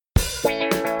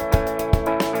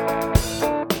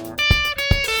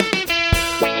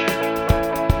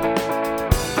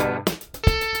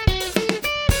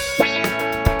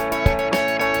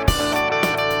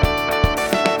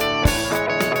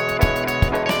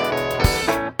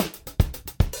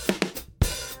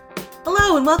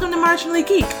and welcome to Marginally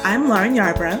Geek. I'm Lauren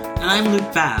Yarbrough. And I'm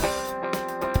Luke Babb.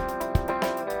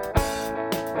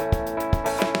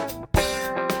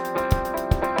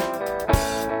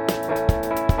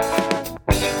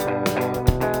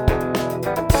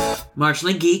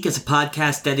 Marginally Geek is a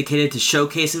podcast dedicated to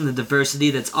showcasing the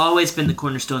diversity that's always been the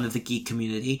cornerstone of the geek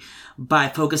community by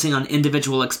focusing on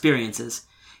individual experiences.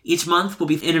 Each month, we'll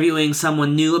be interviewing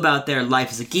someone new about their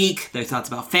life as a geek, their thoughts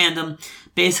about fandom,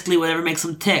 basically whatever makes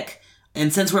them tick.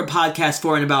 And since we're a podcast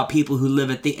for and about people who live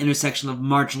at the intersection of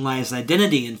marginalized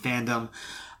identity and fandom,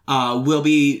 we'll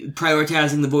be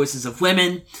prioritizing the voices of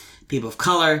women, people of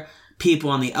color, people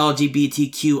on the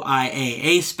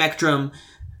LGBTQIAA spectrum,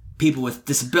 people with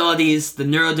disabilities, the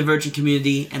neurodivergent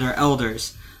community, and our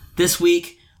elders. This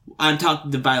week, I'm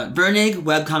talking to Violet Vernig,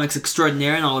 webcomics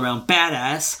extraordinaire and all-around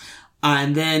badass.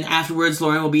 And then afterwards,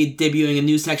 Lauren will be debuting a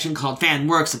new section called Fan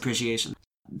Works Appreciation.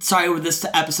 Sorry with this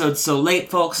episode so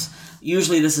late, folks.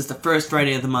 Usually this is the first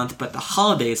Friday of the month, but the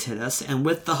holidays hit us. And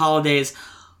with the holidays,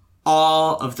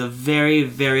 all of the very,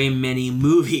 very many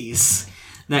movies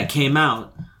that came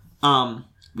out.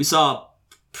 We saw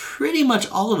pretty much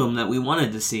all of them that we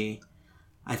wanted to see,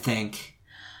 I think.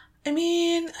 I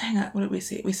mean, hang on, what did we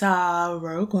see? We saw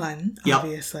Rogue One,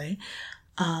 obviously.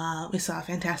 Yep. We saw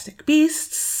Fantastic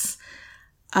Beasts.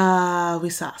 We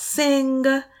saw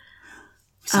Sing.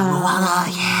 We saw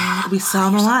Moana, yeah. We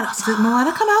saw Moana. Did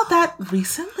Moana come out that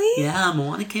recently? Yeah,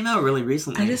 Moana came out really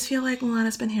recently. I just feel like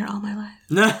Moana's been here all my life.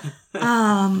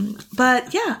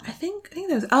 But yeah, I think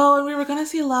there's... Oh, and we were going to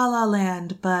see La La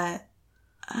Land, but...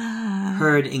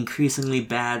 heard increasingly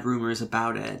bad rumors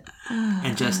about it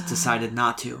and just decided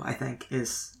not to, I think,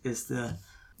 is the...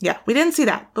 Yeah, we didn't see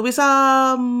that, but we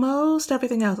saw most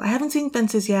everything else. I haven't seen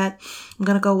Fences yet. I'm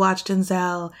going to go watch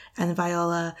Denzel and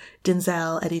Viola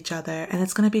Denzel at each other, and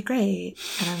it's going to be great,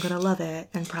 and I'm going to love it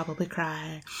and probably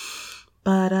cry.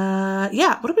 But,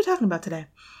 yeah, what are we talking about today?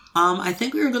 I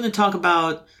think we were going to talk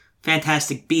about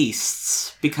Fantastic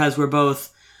Beasts, because we're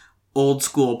both old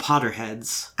school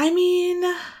Potterheads. I mean,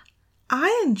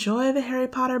 I enjoy the Harry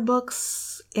Potter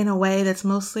books in a way that's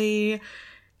mostly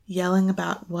yelling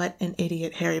about what an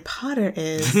idiot Harry Potter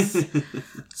is.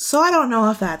 So I don't know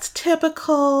if that's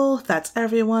typical, if that's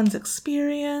everyone's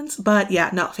experience. But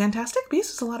yeah, no, Fantastic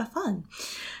Beasts was a lot of fun.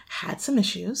 Had some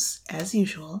issues, as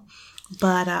usual.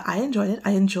 But I enjoyed it.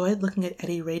 I enjoyed looking at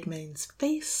Eddie Redmayne's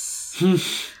face. It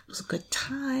was a good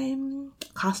time.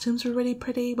 Costumes were really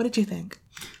pretty. What did you think?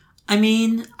 I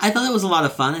mean, I thought it was a lot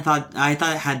of fun. I thought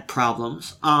it had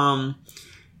problems.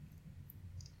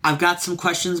 I've got some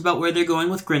questions about where they're going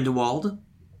with Grindelwald.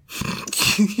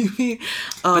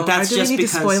 But that's just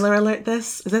because... spoiler alert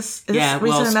this? Is this yeah,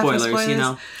 well, spoilers, you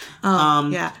know.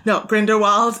 Yeah. No,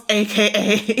 Grindelwald,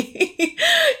 a.k.a.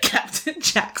 Captain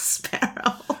Jack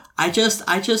Sparrow. I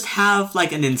just have,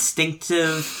 like, an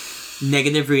instinctive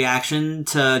negative reaction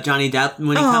to Johnny Depp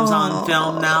when he comes on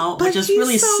film now, which is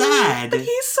really sad. But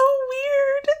he's so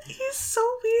weird. He's so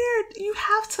weird. You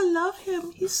have to love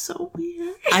him. He's so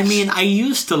weird. I mean, I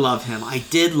used to love him. He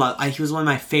was one of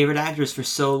my favorite actors for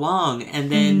so long,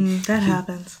 and then... that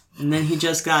happens. And then he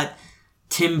just got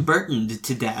Tim Burtoned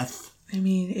to death. I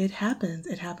mean, it happens.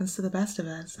 It happens to the best of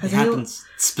us. It happens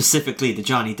specifically to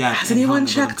Johnny Depp. Has anyone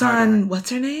checked on,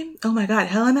 what's her name? Oh my god,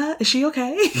 Helena? Is she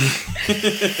okay?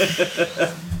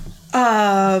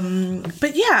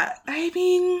 But yeah, I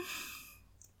mean,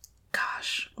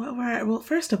 gosh, well,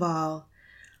 first of all,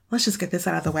 let's just get this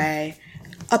out of the way.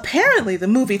 Apparently, the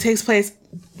movie takes place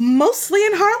mostly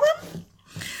in Harlem,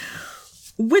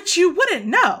 which you wouldn't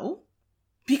know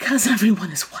because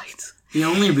everyone is white. The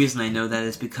only reason I know that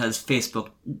is because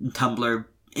Facebook, Tumblr,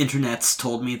 internets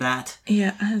told me that.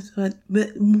 Yeah, but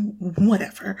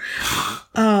whatever.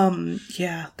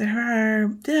 Yeah, there are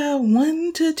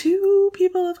 1 to 2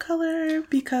 people of color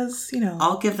because, you know,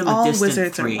 I'll give them all a distant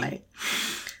wizards 3. are white.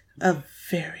 A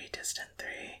very distant 3.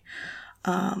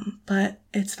 But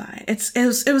it's fine.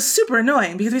 It was super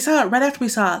annoying because we saw it right after we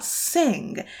saw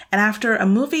Sing, and after a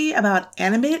movie about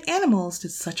animated animals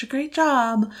did such a great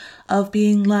job of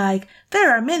being like,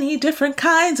 there are many different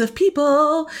kinds of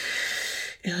people.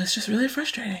 It was just really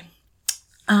frustrating.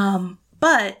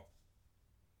 But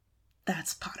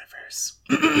that's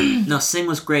Potterverse. No, Sing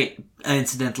was great,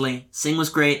 incidentally. Sing was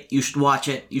great. You should watch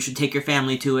it. You should take your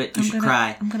family to it. You should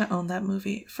cry. I'm going to own that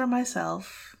movie for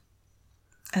myself.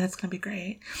 And it's going to be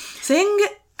great. Sing,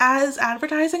 as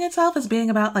advertising itself as being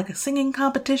about like a singing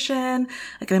competition,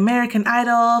 like an American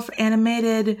Idol for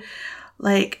animated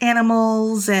like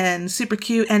animals and super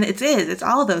cute. And it's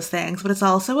all of those things, but it's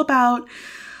also about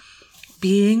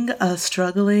being a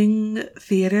struggling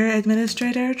theater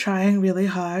administrator, trying really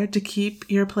hard to keep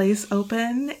your place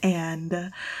open,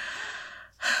 and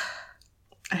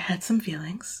I had some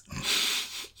feelings.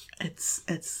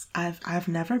 I've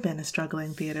never been a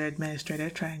struggling theater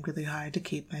administrator trying really hard to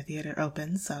keep my theater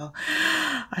open, so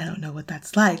I don't know what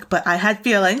that's like, but I had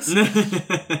feelings.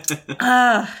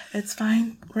 It's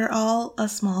fine. We're all a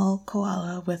small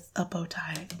koala with a bow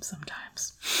tie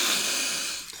sometimes.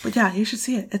 But yeah, you should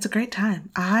see it. It's a great time.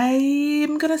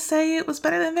 I'm gonna say it was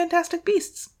better than Fantastic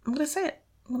Beasts. I'm gonna say it.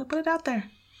 I'm gonna put it out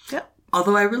there. Yep.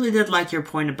 Although I really did like your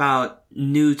point about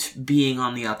Newt being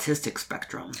on the autistic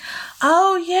spectrum.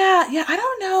 Oh, yeah. Yeah, I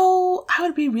don't know. I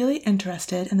would be really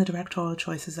interested in the directorial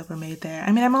choices that were made there.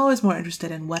 I mean, I'm always more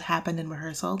interested in what happened in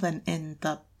rehearsal than in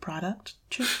the product.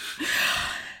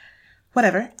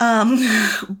 Whatever.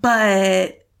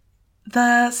 But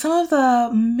some of the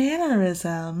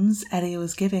mannerisms Eddie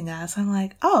was giving us, I'm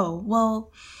like, oh,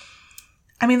 well,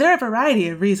 I mean, there are a variety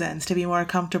of reasons to be more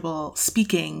comfortable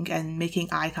speaking and making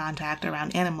eye contact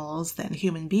around animals than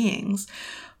human beings.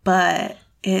 But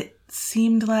it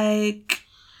seemed like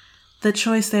the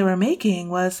choice they were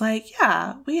making was like,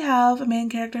 yeah, we have a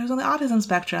main character who's on the autism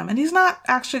spectrum, and he's not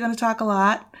actually going to talk a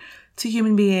lot to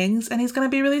human beings, and he's going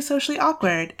to be really socially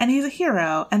awkward, and he's a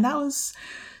hero. And that was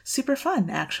super fun,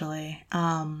 actually.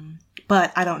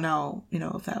 But I don't know,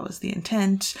 if that was the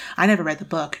intent. I never read the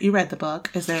book. You read the book.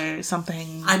 Is there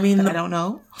something I don't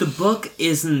know? The book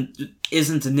isn't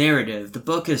a narrative. The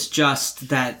book is just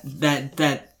that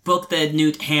book that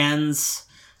Newt hands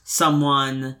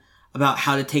someone about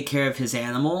how to take care of his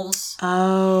animals.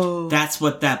 Oh. That's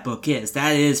what that book is.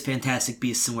 That is Fantastic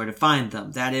Beasts and Where to Find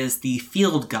Them. That is the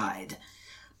field guide.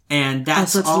 And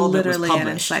that's all that was published. Literally an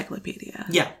encyclopedia.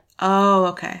 Yeah. Oh,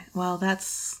 okay. Well,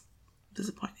 that's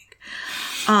disappointing.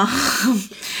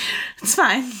 It's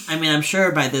fine. I mean, I'm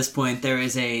sure by this point there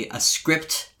is a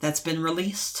script that's been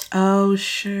released. Oh,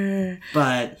 sure.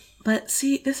 But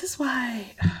see, this is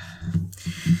why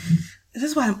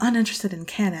I'm uninterested in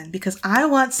canon, because I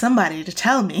want somebody to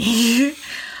tell me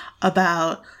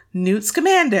about Newt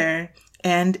Scamander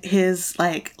and his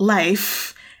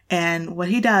life and what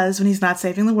he does when he's not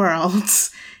saving the world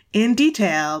in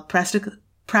detail,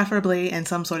 preferably in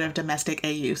some sort of domestic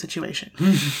AU situation.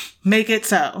 Make it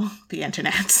so, the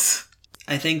internet.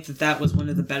 I think that was one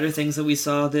of the better things that we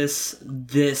saw this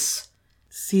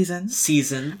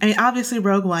season. I mean, obviously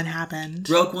Rogue One happened.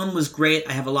 Rogue One was great.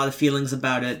 I have a lot of feelings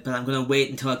about it, but I'm going to wait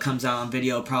until it comes out on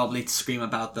video probably to scream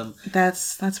about them.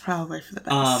 That's probably for the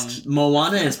best.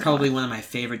 Moana is probably one of my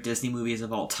favorite Disney movies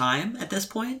of all time at this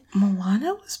point.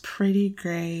 Moana was pretty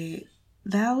great.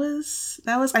 That was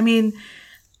I mean,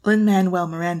 Lin-Manuel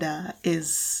Miranda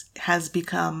has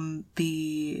become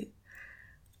the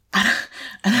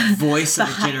voice of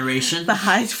a generation. The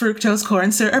high fructose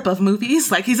corn syrup of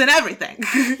movies. He's in everything.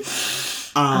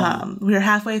 We were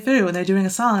halfway through and they're doing a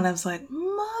song and I was like,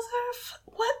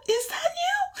 what is that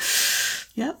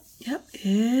you? Yep,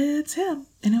 it's him.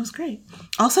 And it was great.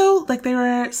 Also, there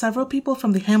were several people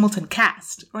from the Hamilton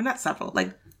cast, or not several,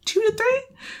 2 to 3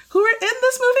 who were in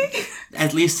this movie.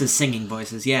 At least as singing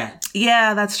voices, yeah.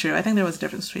 Yeah, that's true. I think there was a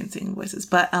difference between singing voices.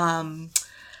 But,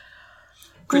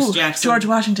 Chris Jackson. George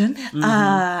Washington.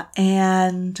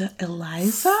 And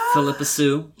Eliza. Philippa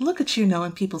Sue. Look at you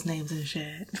knowing people's names and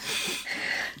shit.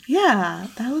 Yeah,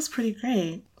 that was pretty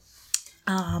great.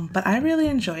 But I really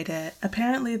enjoyed it.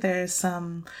 Apparently there's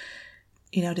some,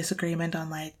 disagreement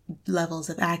on levels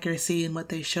of accuracy and what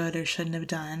they should or shouldn't have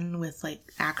done with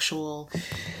actual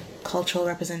cultural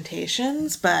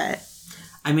representations. But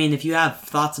I mean, if you have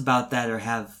thoughts about that or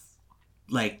have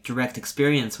direct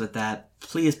experience with that,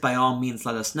 please by all means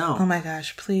let us know. Oh my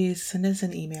gosh, please send us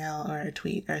an email or a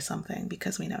tweet or something,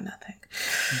 because we know nothing.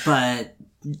 But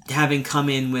having come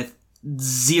in with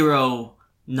zero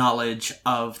knowledge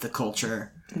of the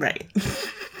culture, right,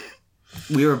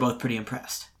 we were both pretty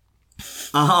impressed.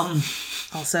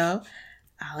 Also,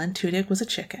 Alan Tudyk was a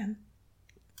chicken.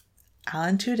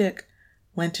 Alan Tudyk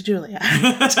went to Juilliard.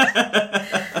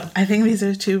 I think these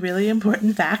are 2 really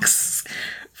important facts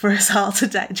for us all to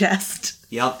digest.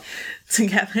 Yep.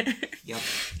 Together. Yep.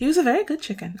 He was a very good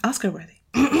chicken. Oscar worthy.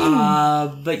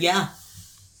 But yeah.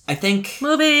 I think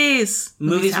movies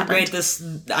were great.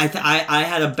 I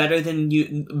had a better than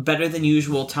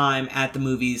usual time at the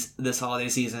movies this holiday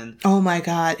season. Oh my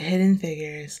god, Hidden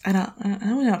Figures. I don't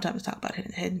have time to talk about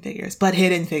Hidden Figures, but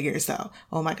Hidden Figures though.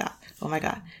 Oh my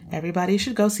god. Everybody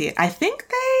should go see it. I think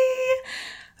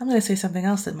I'm going to say something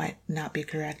else that might not be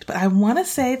correct, but I want to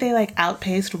say they like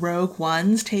outpaced Rogue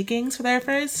One's takings for their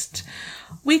first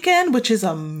weekend, which is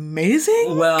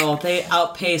amazing. Well, they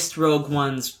outpaced Rogue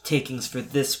One's takings for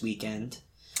this weekend.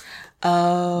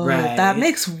 Oh, right. That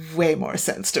makes way more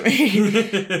sense to me.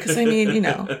 Because, I mean, you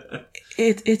know,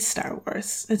 it's Star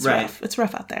Wars. It's right. rough. It's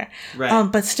rough out there.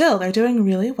 Right. But still, they're doing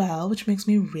really well, which makes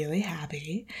me really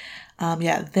happy.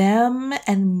 Yeah, them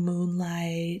and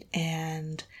Moonlight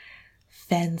and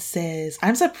Fences.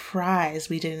 I'm surprised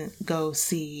we didn't go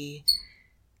see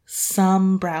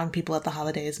some Brown People at the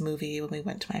Holidays movie when we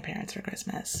went to my parents for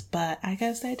Christmas. But I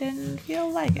guess they didn't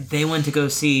feel like it. They went to go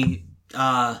see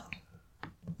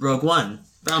Rogue One.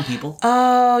 Brown People.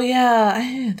 Oh,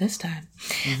 yeah. This time.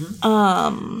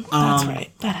 Mm-hmm. That's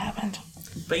right. That happened.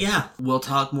 But yeah, we'll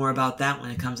talk more about that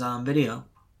when it comes out on video.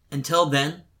 Until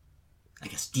then, I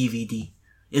guess DVD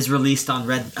is released on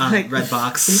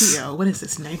Redbox. Video? What is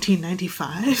this,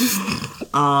 1995?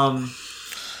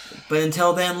 But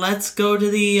until then, let's go to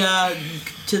the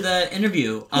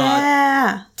interview.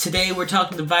 Yeah. Today we're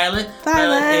talking to Violet.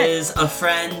 Violet is a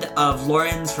friend of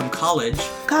Lauren's from college.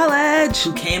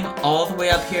 Who came all the way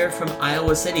up here from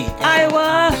Iowa City.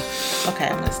 Iowa! Okay,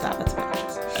 I'm gonna stop. That's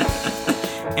obnoxious.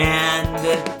 And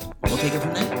we'll take it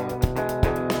from there.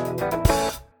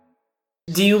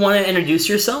 Do you want to introduce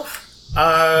yourself?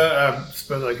 I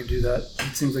suppose I could do that.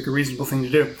 It seems like a reasonable thing to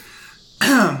do.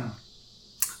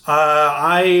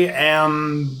 I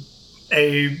am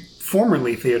a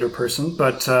formerly theater person,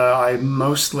 but I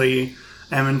mostly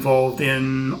am involved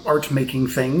in art-making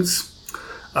things.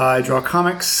 I draw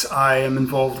comics. I am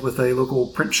involved with a local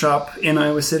print shop in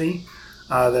Iowa City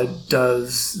it's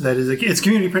a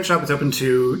community print shop. It's open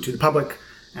to the public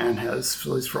and has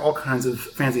facilities for all kinds of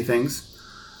fancy things.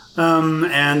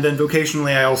 And then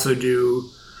vocationally, I also do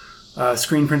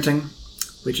screen printing,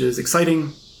 which is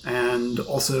exciting and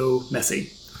also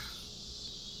messy.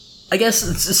 I guess,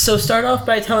 so start off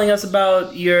by telling us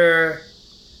about your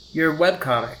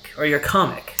webcomic, or your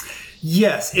comic.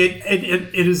 Yes, it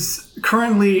is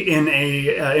currently in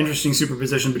a interesting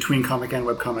superposition between comic and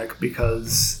webcomic,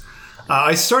 because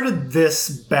I started this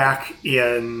back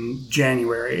in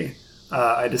January.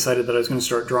 I decided that I was going to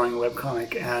start drawing a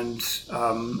webcomic, and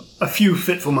a few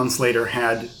fitful months later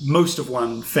had most of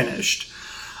one finished.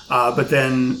 But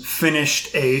then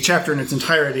finished a chapter in its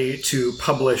entirety to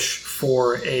publish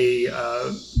for a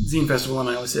zine festival in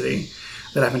Iowa City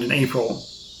that happened in April.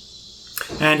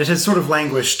 And it has sort of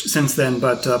languished since then,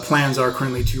 but plans are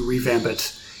currently to revamp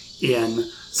it in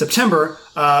September.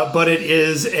 But it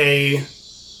is I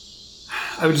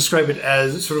would describe it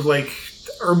as sort of like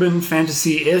urban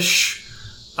fantasy-ish,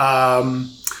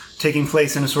 taking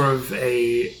place in a sort of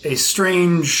a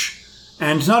strange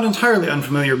and not entirely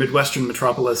unfamiliar Midwestern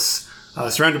metropolis,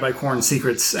 surrounded by corn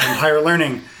secrets and higher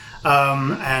learning,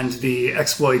 and the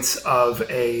exploits of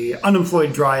a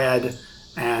unemployed dryad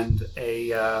and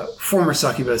a former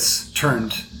succubus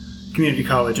turned community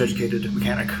college educated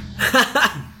mechanic.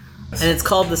 And it's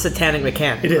called The Satanic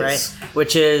Mechanic, it is. Right?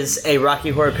 Which is a Rocky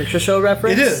Horror Picture Show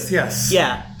reference? It is, yes.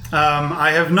 Yeah.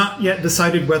 I have not yet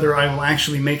decided whether I will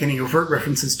actually make any overt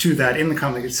references to that in the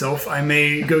comic itself. I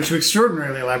may go to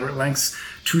extraordinarily elaborate lengths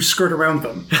to skirt around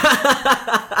them.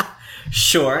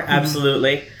 Sure,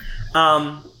 absolutely.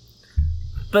 But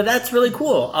that's really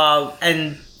cool.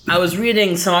 And I was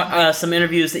reading some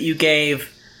interviews that you gave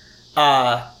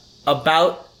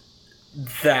about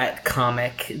that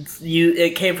comic.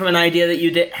 It came from an idea that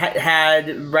you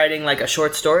had writing like a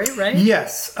short story, right?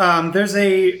 Yes. There's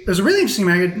a really interesting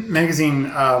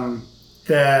magazine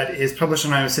that is published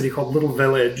in Iowa City called Little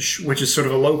Village, which is sort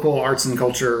of a local arts and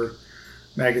culture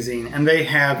magazine, and they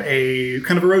have a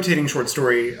kind of a rotating short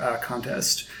story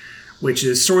contest, which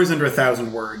is stories under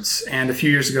 1,000 words. And a few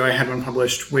years ago, I had one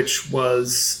published, which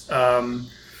was,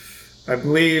 I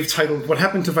believe, titled "What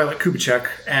Happened to Violet Kubitschek,"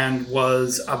 and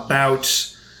was about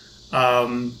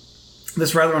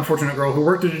this rather unfortunate girl who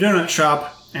worked at a donut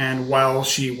shop, and while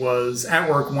she was at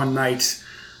work one night,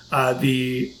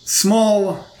 the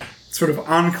small sort of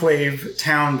enclave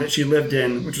town that she lived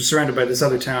in, which was surrounded by this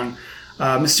other town,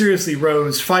 mysteriously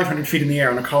rose 500 feet in the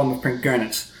air on a column of pink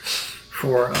granite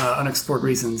for unexplored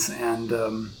reasons, and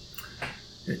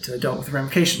it dealt with the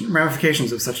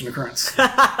ramifications of such an occurrence.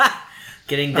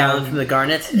 Getting down from the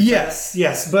garnet? Yes,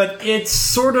 but it's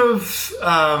sort of,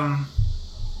 I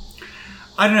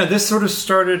don't know, this sort of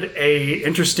started a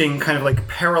interesting kind of like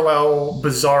parallel,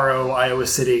 bizarro Iowa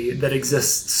City that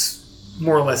exists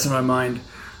more or less in my mind,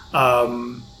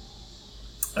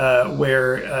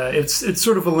 where it's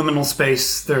sort of a liminal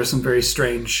space. There are some very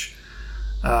strange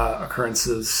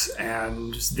occurrences,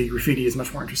 and the graffiti is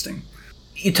much more interesting.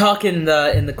 You talk in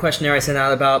the questionnaire I sent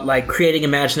out about like creating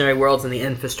imaginary worlds and the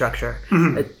infrastructure.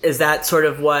 Mm-hmm. Is that sort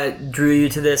of what drew you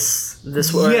to this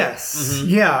work? Yes. Mm-hmm.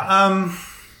 Yeah.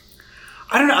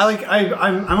 I don't know.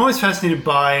 I'm always fascinated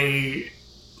by,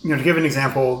 to give an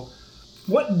example,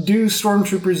 what do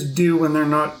stormtroopers do when they're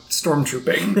not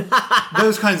stormtrooping?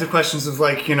 Those kinds of questions of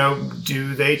like,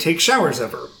 do they take showers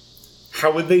ever?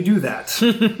 How would they do that?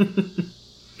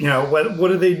 What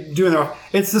do they do in their...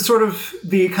 It's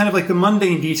the kind of like the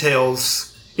mundane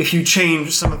details. If you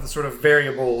change some of the sort of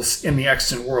variables in the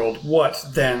extant world, what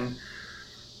then,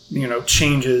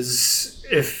 changes?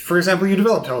 If, for example, you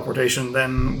develop teleportation,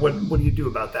 then what do you do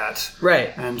about that?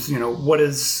 Right. And,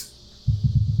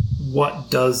 what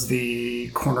does the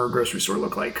corner grocery store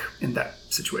look like in that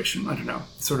situation? I don't know.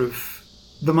 Sort of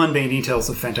the mundane details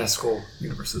of fantastical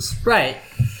universes. Right.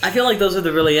 I feel like those are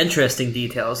the really interesting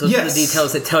details. Those are the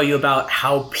details that tell you about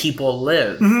how people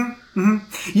live. Mm-hmm.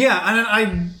 Mm-hmm. Yeah,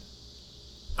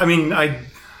 and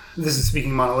this is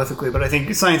speaking monolithically, but I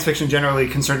think science fiction generally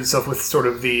concerns itself with sort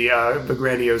of the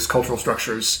grandiose cultural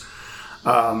structures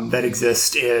that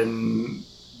exist in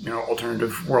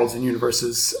alternative worlds and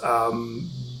universes.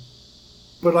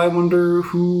 But I wonder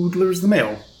who delivers the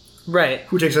mail. Right.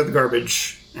 Who takes out the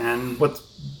garbage, and what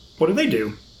do they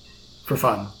do for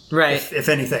fun? Right. If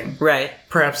anything. Right.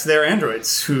 Perhaps they're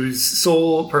androids whose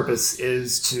sole purpose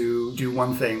is to do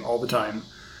one thing all the time.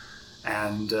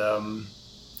 And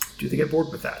do they get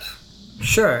bored with that?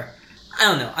 Sure. I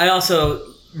don't know. I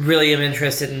also really am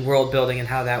interested in world building and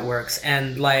how that works.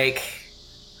 And like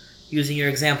using your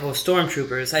example of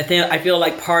stormtroopers, I feel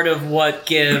like part of what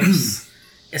gives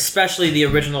especially the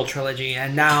original trilogy,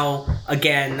 and now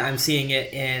again I'm seeing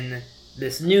it in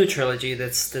this new trilogy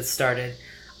that's started.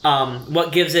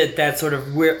 What gives it that sort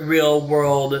of real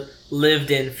world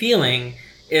lived in feeling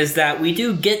is that we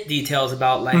do get details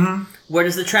about like where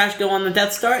does the trash go on the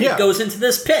Death Star? Yeah. It goes into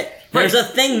this pit. There's a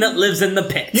thing that lives in the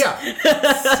pit. Yeah.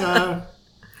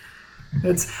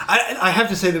 I have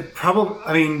to say that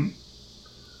probably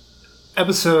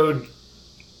episode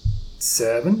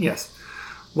 7, yes,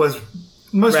 was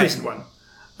most recent one.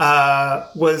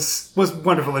 Was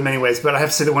wonderful in many ways, but I have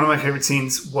to say that one of my favorite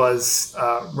scenes was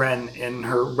Ren in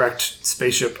her wrecked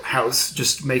spaceship house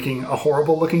just making a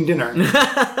horrible looking dinner.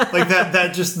 Like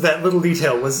that little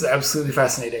detail was absolutely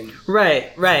fascinating.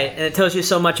 Right. And it tells you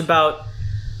so much about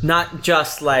not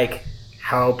just like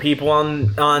how people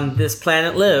on this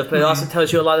planet live, but it also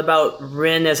tells you a lot about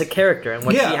Ren as a character and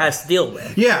what she has to deal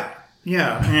with. Yeah.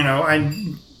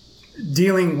 I'm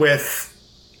dealing with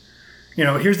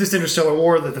here's this interstellar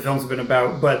war that the films have been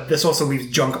about, but this also leaves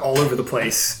junk all over the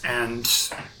place. And,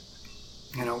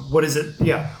 what does it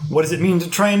mean to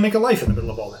try and make a life in the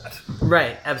middle of all that?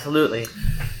 Right, absolutely.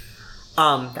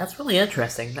 That's really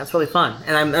interesting. That's really fun.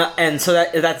 And so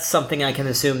that's something I can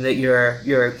assume that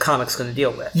your comic's going to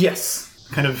deal with. Yes.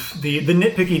 Kind of the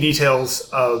nitpicky details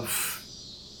of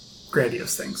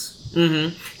grandiose things.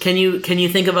 Mm-hmm. Can you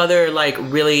think of other, like,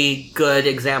 really good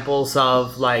examples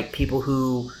of, like, people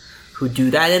who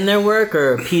do that in their work,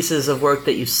 or pieces of work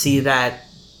that you see that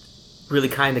really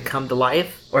kind of come to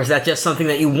life? Or is that just something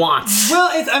that you want? Well,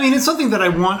 it's something that I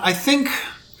want. I think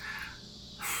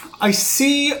I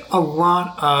see a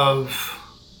lot of,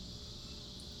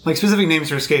 like, specific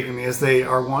names are escaping me as they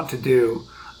are wont to do.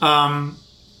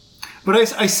 But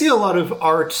I see a lot of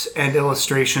art and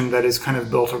illustration that is kind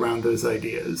of built around those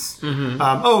ideas.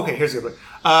 Mm-hmm. Here's the other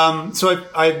one. So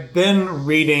I've been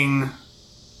reading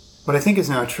what I think is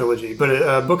now a trilogy,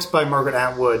 but books by Margaret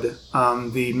Atwood,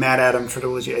 the Mad Adam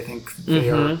trilogy, I think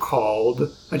they are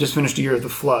called. I just finished A Year of the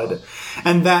Flood.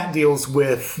 And that deals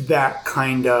with that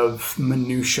kind of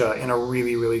minutia in a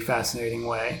really, really fascinating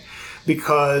way.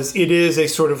 Because it is a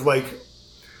sort of like,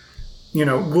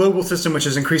 global system which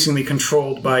is increasingly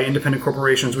controlled by independent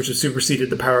corporations which have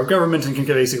superseded the power of government and can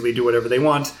basically do whatever they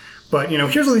want. But,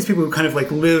 here's all these people who kind of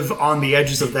like live on the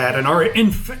edges of that and are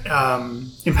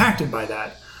impacted by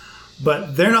that.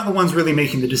 But they're not the ones really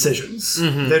making the decisions.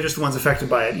 Mm-hmm. They're just the ones affected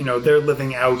by it. They're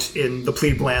living out in the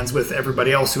plebe lands with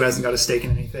everybody else who hasn't got a stake in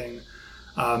anything,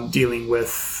 dealing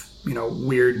with,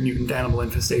 weird mutant animal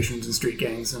infestations and street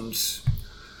gangs and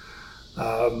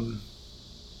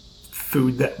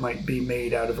food that might be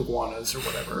made out of iguanas or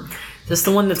whatever. Is this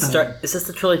the one that is this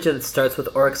the trilogy that starts with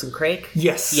Oryx and Crake?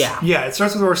 Yes. Yeah, it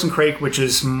starts with Oryx and Crake, which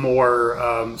is more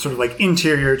sort of like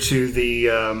interior to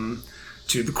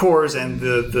the cores and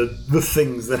the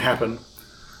things that happen.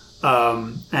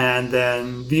 And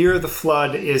then The Year of the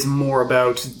Flood is more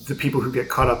about the people who get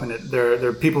caught up in it.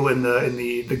 They're people in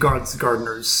the Gods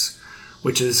Gardeners,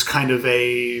 which is kind of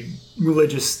a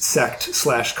religious sect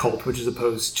 / cult, which is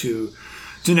opposed to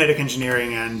genetic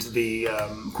engineering and the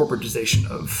corporatization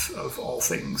of all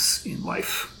things in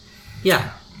life.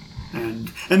 Yeah. And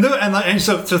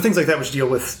so things like that, which deal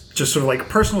with just sort of like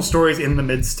personal stories in the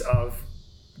midst of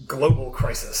global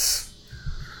crisis.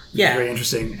 Yeah. Very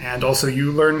interesting. And also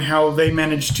you learn how they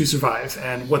manage to survive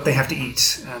and what they have to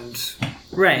eat and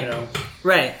right.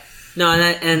 Right. No,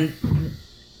 I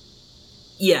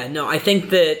think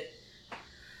that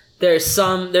there's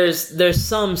some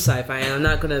sci-fi, and I'm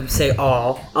not going to say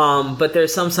all, but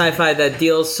there's some sci-fi that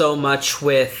deals so much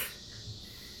with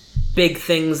big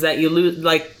things that you lose,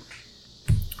 like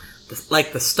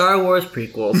the Star Wars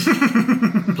prequels.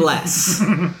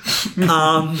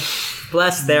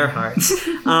 Bless their hearts.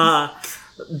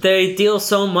 They deal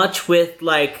so much with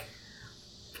like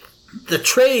the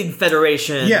Trade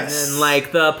Federation, yes, and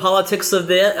like the politics of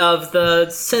the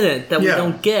Senate that we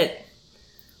don't get.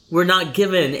 We're not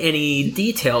given any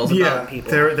details about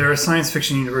people. They're a science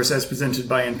fiction universe as presented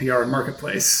by NPR and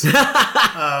Marketplace.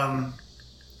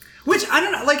 Which, I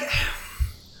don't know, like,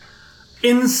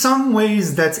 in some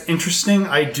ways that's interesting.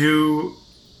 I do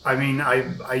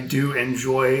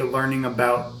enjoy learning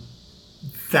about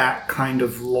that kind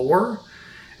of lore.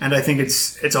 And I think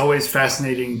it's always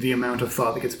fascinating the amount of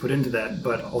thought that gets put into that,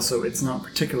 but also it's not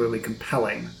particularly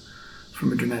compelling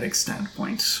from a dramatic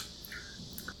standpoint.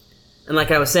 And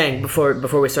like I was saying before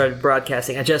we started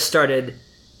broadcasting, I just started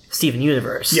Steven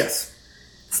Universe. Yes.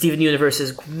 Steven Universe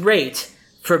is great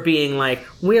for being like,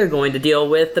 we're going to deal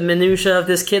with the minutia of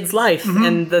this kid's life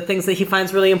and the things that he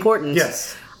finds really important.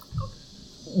 Yes.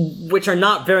 Which are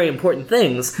not very important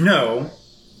things. No.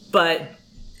 But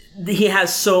he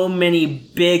has so many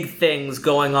big things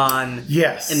going on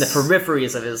in the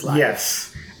peripheries of his life.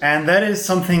 Yes. And that is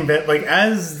something that, like,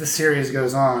 as the series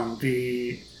goes on,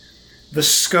 the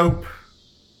scope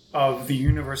of the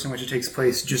universe in which it takes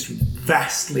place just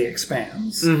vastly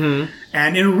expands. Mm-hmm.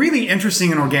 And in a really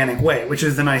interesting and organic way, which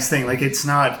is the nice thing. Like, it's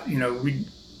not,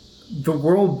 the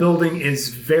world building is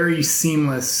very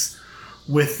seamless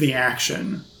with the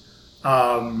action,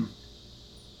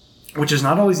 which is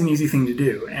not always an easy thing to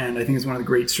do. And I think it's one of the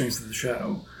great strengths of the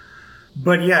show.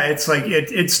 But yeah, it's like,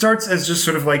 it starts as just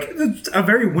sort of like a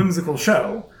very whimsical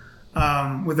show,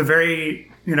 with a very,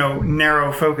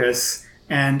 narrow focus,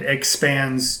 and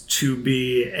expands to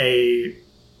be a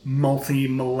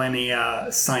multi-millennia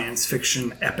science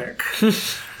fiction epic,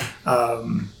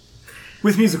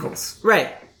 with musicals.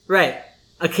 Right.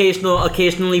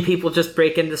 Occasionally people just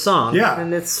break into song. Yeah.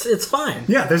 And it's fine.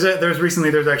 Yeah, there's recently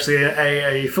actually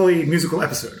a fully musical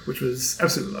episode, which was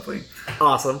absolutely lovely.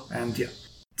 Awesome. And yeah,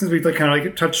 since we've kind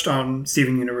of touched on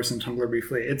Steven Universe and Tumblr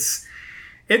briefly, that's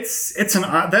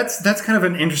kind of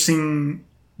an interesting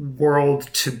world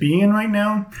to be in right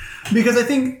now, because I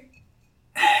think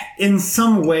in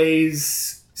some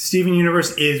ways Steven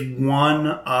Universe is one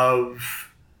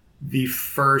of the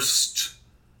first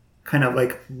kind of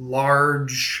like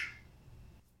large,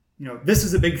 this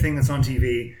is a big thing that's on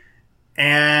TV,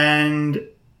 and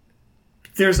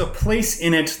there's a place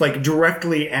in it like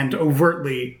directly and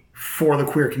overtly for the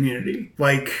queer community.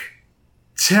 Like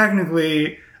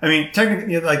technically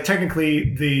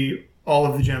all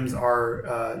of the gems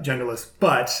are genderless,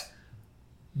 but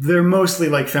they're mostly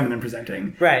like feminine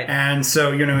presenting. Right. And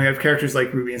so, we have characters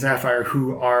like Ruby and Sapphire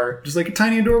who are just like a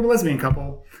tiny adorable lesbian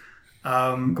couple,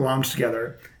 glommed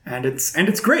together. And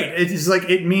it's great. It's like,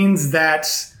 it means that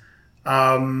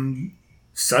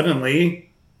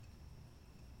suddenly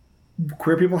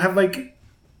queer people have like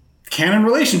canon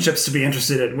relationships to be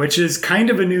interested in, which is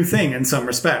kind of a new thing in some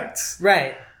respects.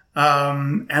 Right.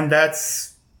 And that's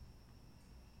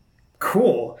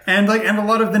cool. And a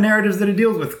lot of the narratives that it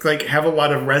deals with like have a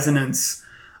lot of resonance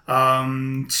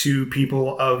to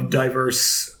people of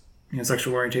diverse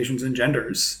sexual orientations and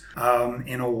genders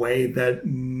in a way that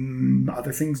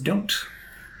other things don't.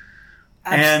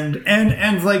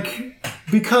 And like,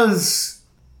 because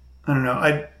I don't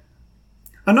know,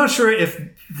 I'm not sure if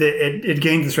it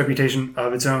gained this reputation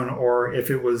of its own or if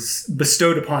it was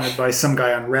bestowed upon it by some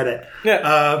guy on Reddit.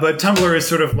 Yeah. But Tumblr is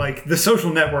sort of like the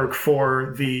social network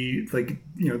for the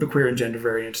the queer and gender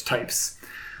variant types,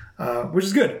 which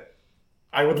is good.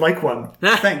 I would like one.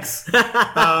 Thanks.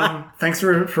 Thanks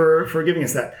for giving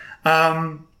us that.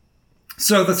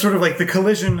 So that's sort of like the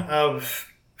collision of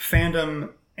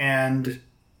fandom and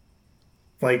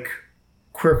like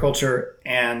queer culture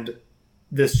and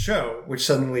this show, which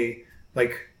suddenly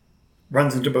like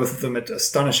runs into both of them at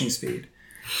astonishing speed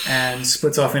and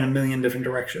splits off in a million different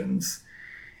directions.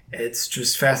 It's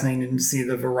just fascinating to see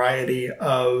the variety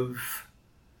of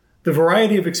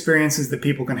experiences that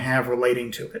people can have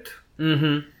relating to it.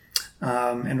 Mm-hmm.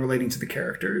 And relating to the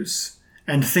characters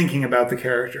and thinking about the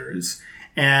characters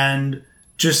and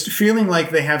just feeling like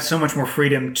they have so much more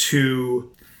freedom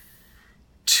to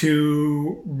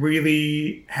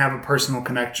really have a personal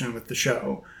connection with the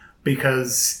show,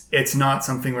 because it's not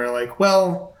something where like,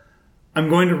 well, I'm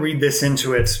going to read this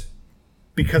into it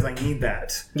because I need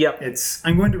that. Yep.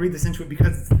 I'm going to read this into it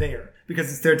because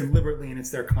it's there deliberately and it's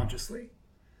there consciously.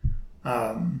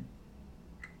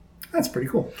 That's pretty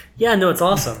cool. Yeah, no, it's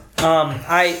awesome.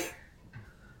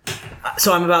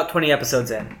 So I'm about 20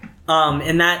 episodes in.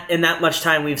 In that much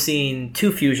time, we've seen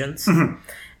 2 fusions,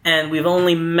 and we've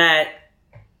only met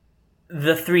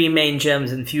the 3 main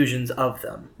gems and fusions of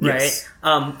them, right?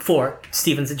 Yes. 4.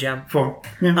 Steven's a gem. 4.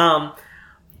 Yeah.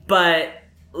 But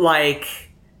like,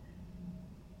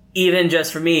 even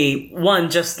just for me, one,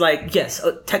 just like, yes,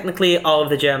 technically all of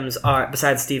the gems are,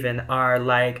 besides Steven, are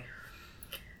like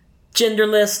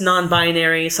genderless,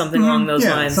 non-binary, something along those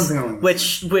lines. Something along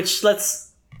those which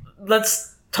let's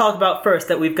talk about first,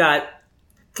 that we've got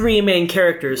 3 main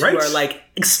characters who are like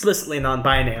explicitly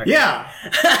non-binary. Yeah.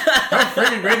 How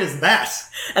freaking great is that?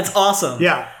 That's awesome.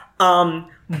 Yeah.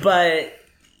 But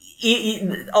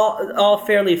all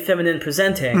fairly feminine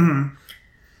presenting.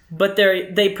 But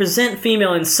they present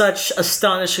female in such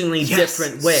astonishingly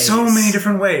different ways. So many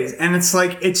different ways. And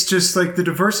it's just like the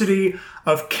diversity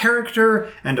of character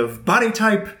and of body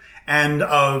type and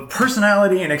of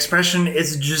personality and expression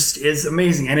is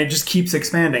amazing. And it just keeps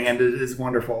expanding, and it is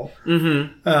wonderful.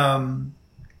 Mm-hmm.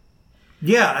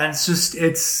 Yeah, and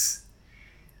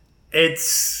it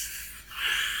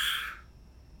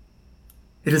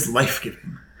is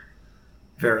life-giving.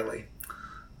 Verily.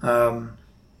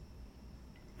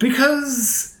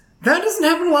 Because that doesn't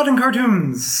happen a lot in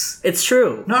cartoons. It's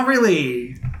true. Not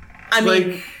really. I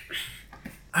mean,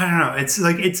 I don't know.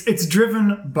 It's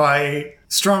driven by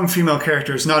strong female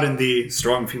characters, not in the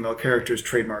strong female characters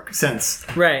trademark sense.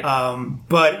 Right.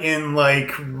 But in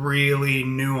like really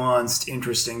nuanced,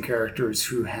 interesting characters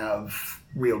who have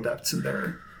real depths in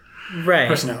their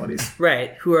personalities.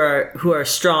 Right. Who are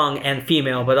strong and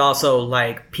female, but also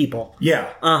like people.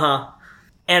 Yeah.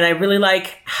 And I really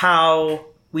like how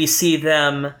we see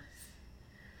them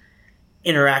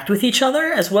interact with each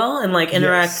other as well, and like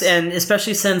interact, and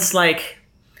especially since like,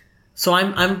 so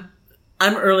I'm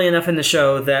early enough in the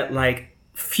show that like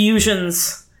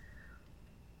fusions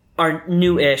are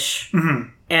new-ish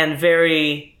and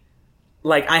very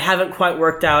like, I haven't quite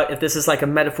worked out if this is like a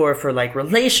metaphor for like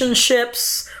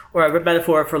relationships or a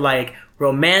metaphor for like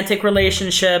romantic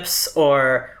relationships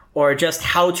or just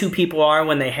how 2 people are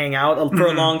when they hang out for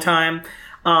a long time.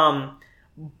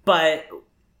 But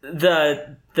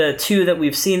the 2 that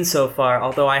we've seen so far,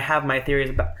 although I have my theories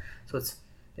about, so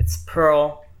it's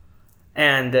Pearl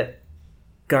and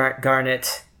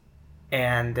Garnet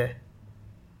and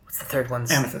what's the third one?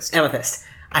 Amethyst.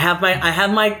 I have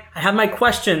my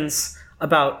questions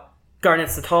about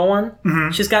Garnet's the tall one.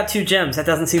 She's got 2 gems. That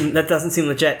doesn't seem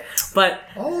legit. But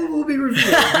all will be revealed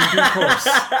in due course.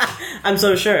 I'm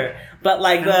so sure. But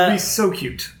like it'll be so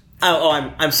cute.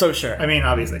 I'm so sure. I mean,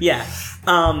 obviously. Yeah.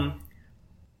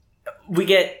 We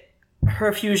get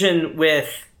her fusion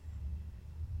with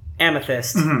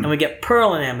Amethyst, and we get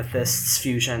Pearl and Amethyst's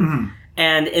fusion.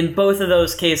 And in both of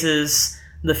those cases,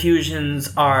 the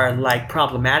fusions are like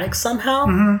problematic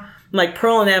somehow. Like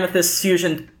Pearl and Amethyst's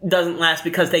fusion doesn't last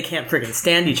because they can't friggin'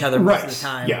 stand each other most of the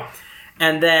time. Yeah.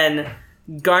 And then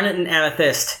Garnet and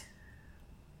Amethyst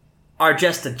are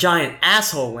just a giant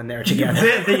asshole when they're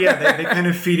together. they kind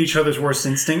of feed each other's worst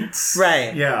instincts.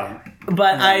 Right. Yeah.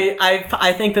 But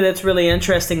I think that it's really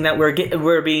interesting that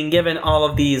we're being given all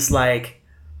of these like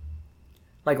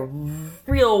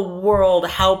real world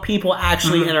how people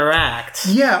actually interact.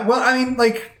 Yeah. Well, I mean,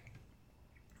 like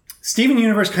Steven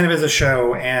Universe kind of as a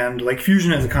show and like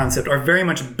fusion as a concept are very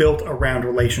much built around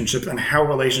relationships and how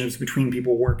relationships between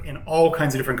people work in all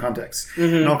kinds of different contexts,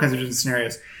 in all kinds of different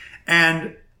scenarios.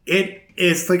 And it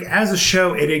is like, as a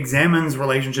show, it examines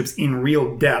relationships in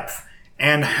real depth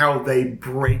and how they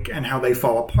break and how they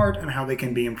fall apart and how they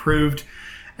can be improved.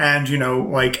 And,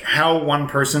 like how one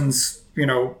person's,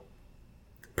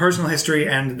 personal history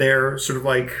and their sort of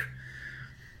like,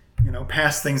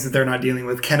 past things that they're not dealing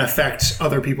with can affect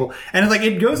other people. And it's like,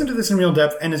 it goes into this in real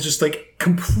depth and is just like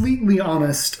completely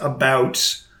honest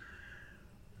about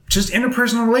just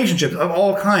interpersonal relationships of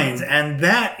all kinds. And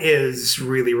that is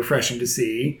really refreshing to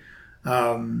see.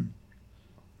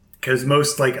 Because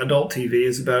most like adult TV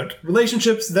is about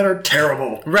relationships that are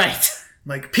terrible. Right.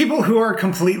 Like people who are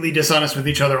completely dishonest with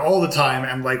each other all the time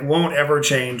and like won't ever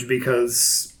change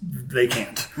because they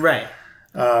can't. Right.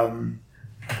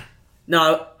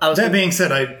 No, I was. That being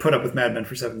said, I put up with Mad Men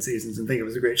for 7 seasons and think it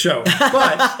was a great show.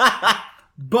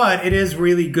 But it is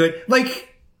really good.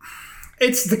 Like,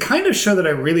 it's the kind of show that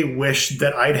I really wish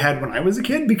that I'd had when I was a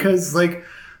kid, because, like,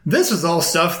 this is all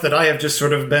stuff that I have just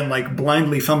sort of been, like,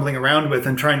 blindly fumbling around with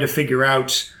and trying to figure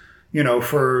out, you know,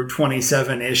 for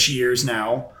 27-ish years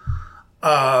now,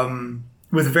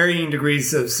 with varying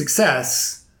degrees of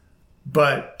success.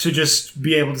 But to just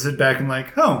be able to sit back and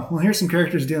like, oh, well, here's some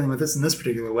characters dealing with this in this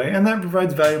particular way, and that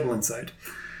provides valuable insight.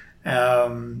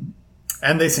 And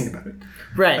they sing about it.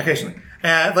 Right. Occasionally.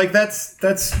 Like,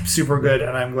 that's super good,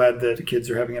 and I'm glad that kids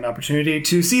are having an opportunity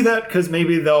to see that, because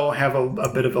maybe they'll have a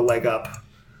bit of a leg up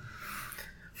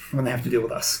when they have to deal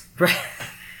with us. Right.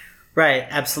 Right,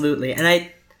 absolutely. And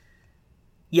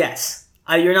yes,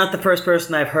 you're not the first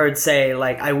person I've heard say,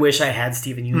 like, I wish I had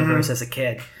Steven Universe as a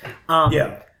kid.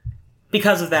 Yeah.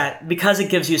 Because of that, because it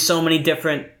gives you so many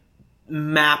different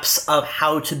maps of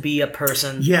how to be a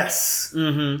person. Yes.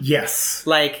 Mm-hmm. Yes.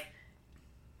 Like,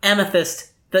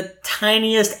 Amethyst, the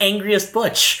tiniest, angriest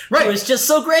butch. Right. Who is just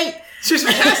so great. She's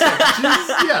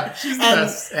fantastic. She's the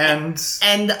best.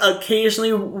 And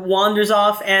occasionally wanders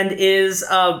off and is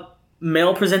a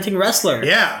male-presenting wrestler.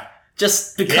 Yeah.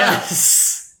 Just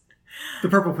because. The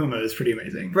Purple Puma is pretty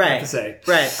amazing. Right. I have to say.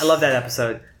 Right. I love that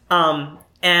episode.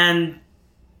 And,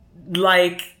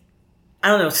 like, I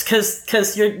don't know,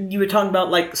 because you were talking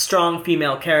about, like, strong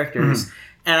female characters. Mm-hmm.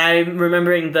 And I'm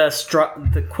remembering the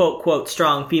quote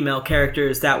strong female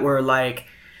characters that were, like,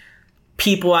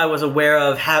 people I was aware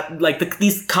of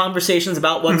these conversations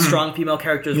about what strong female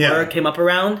characters were came up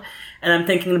around. And I'm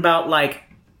thinking about, like,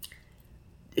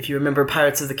 if you remember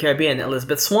Pirates of the Caribbean,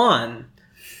 Elizabeth Swann.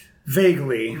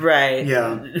 Vaguely. Right.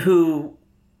 Yeah. Who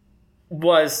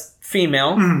was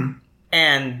female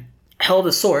and held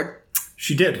a sword.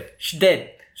 She did.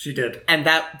 And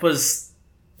that was...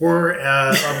 Wore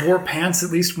pants at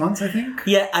least once, I think.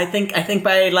 Yeah, I think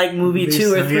by, like, movie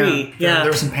 2 or 3. Yeah.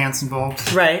 There were some pants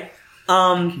involved. Right.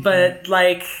 But,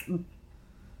 like,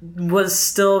 was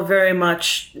still very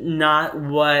much not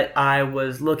what I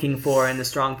was looking for in the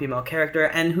strong female character,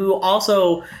 and who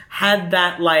also had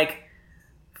that, like,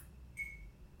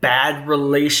 bad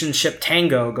relationship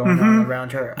tango going on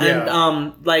around her. Yeah.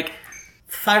 And, like,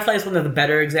 Firefly is one of the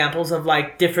better examples of,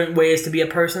 like, different ways to be a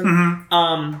person.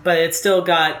 But it's still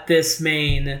got this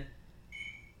main,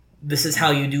 this is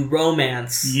how you do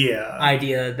romance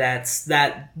idea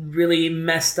that really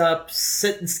messed up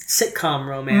sitcom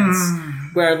romance.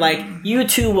 Where, like, you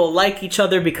two will like each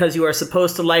other because you are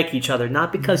supposed to like each other,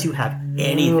 not because you have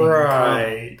anything in common.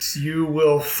 Right. You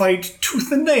will fight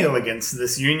tooth and nail against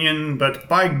this union, but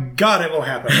by God it will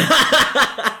happen.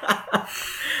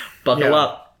 Buckle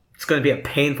up. It's going to be a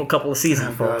painful couple of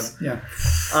seasons, folks. Yeah.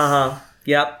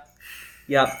 Yep.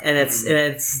 And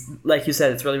it's like you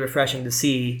said, it's really refreshing to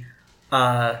see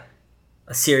a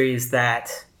series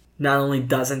that not only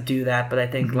doesn't do that, but I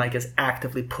think like is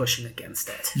actively pushing against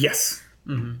it. Yes.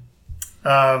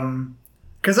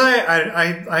 Because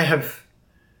I have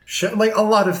like a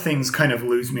lot of things kind of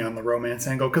lose me on the romance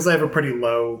angle because I have a pretty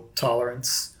low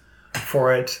tolerance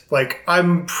for it. Like,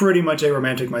 I'm pretty much a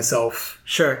romantic myself.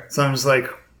 Sure. So I'm just like,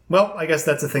 well, I guess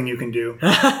that's a thing you can do.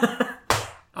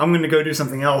 I'm going to go do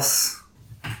something else.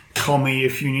 Call me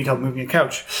if you need help moving a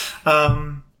couch.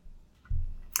 But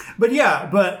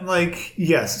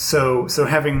yes. So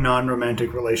having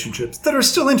non-romantic relationships that are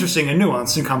still interesting and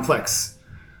nuanced and complex.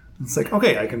 It's like,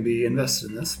 okay, I can be invested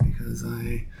in this because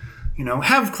I,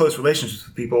 have close relationships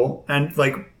with people. And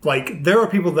like there are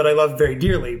people that I love very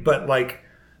dearly, but like,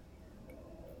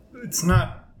 it's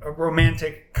not a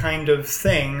romantic kind of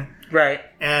thing. Right.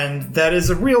 And that is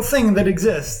a real thing that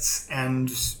exists, and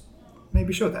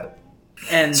maybe show that.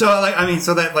 And so,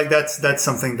 that's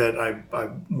something that I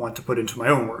want to put into my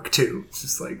own work too. It's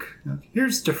just like,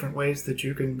 here's different ways that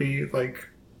you can be like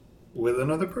with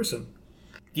another person.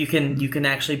 You can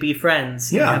actually be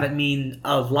friends. Yeah. And have it mean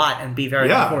a lot and be very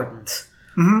important.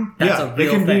 Mm-hmm. That's a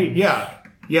real thing.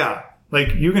 Yeah.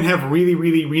 Like, you can have really,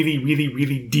 really, really, really,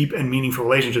 really deep and meaningful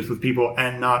relationships with people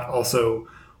and not also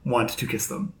want to kiss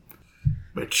them.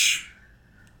 Which,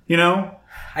 I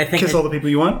think kiss all the people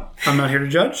you want. I'm not here to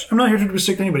judge. I'm not here to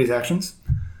restrict anybody's actions.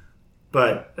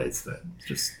 But it's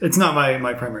not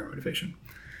my primary motivation.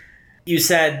 You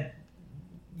said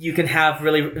you can have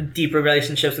really deeper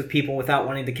relationships with people without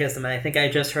wanting to kiss them, and I think I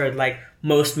just heard like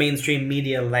most mainstream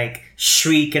media like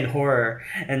shriek in horror,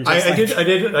 and just I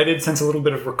did sense a little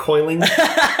bit of recoiling,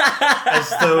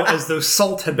 as though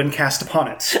salt had been cast upon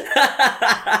it.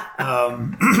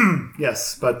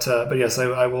 Yes, but yes,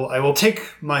 I will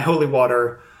take my holy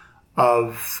water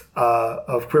of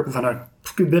queer platonic,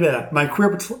 my queer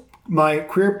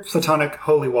platonic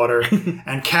holy water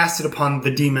and cast it upon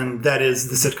the demon that is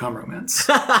the sitcom romance.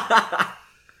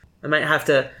 I might have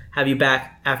to have you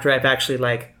back after I've actually,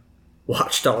 like,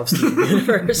 watched all of Steven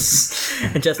Universe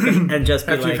and just be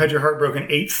After like, you've had your heart broken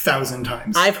 8,000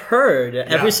 times. I've heard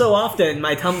every so often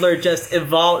my Tumblr just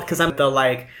evolved because I'm the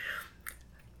like,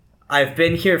 I've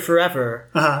been here forever.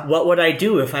 What would I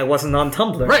do if I wasn't on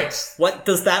Tumblr? Right. What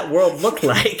does that world look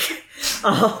like?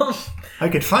 I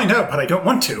could find out, but I don't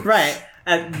want to. Right.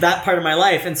 At that part of my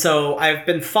life. And so I've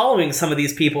been following some of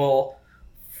these people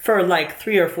for like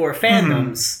 3 or 4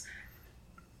 fandoms.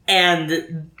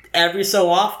 And every so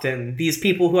often, these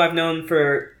people who I've known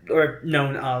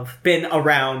been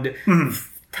around,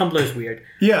 Tumblr's weird.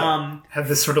 Yeah. Have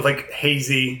this sort of like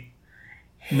hazy,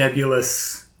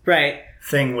 nebulous right.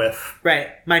 thing with. Right.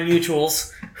 My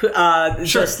mutuals.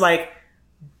 Just like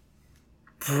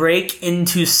break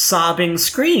into sobbing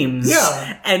screams.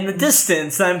 Yeah. And the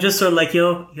distance. And I'm just sort of like,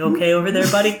 you okay over there,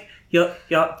 buddy? Do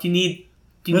you need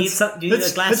a glass of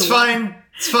water? It's fine.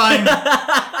 It's fine.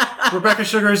 Rebecca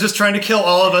Sugar is just trying to kill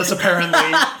all of us,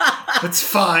 apparently. It's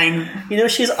fine. You know,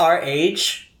 she's our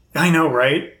age. I know,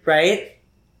 right? Right?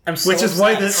 I'm so Which is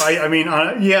why this... I mean,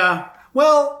 yeah.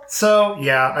 Well, so,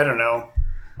 yeah, I don't know.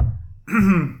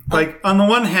 Like, on the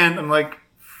one hand, I'm like,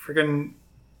 friggin'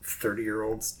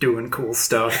 30-year-olds doing cool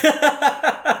stuff.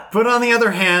 But on the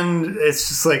other hand, it's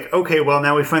just like, okay, well,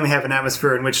 now we finally have an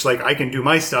atmosphere in which, like, I can do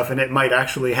my stuff and it might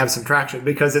actually have some traction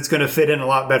because it's going to fit in a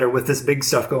lot better with this big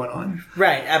stuff going on.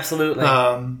 Right, absolutely.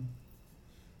 So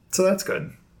that's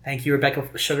good. Thank you, Rebecca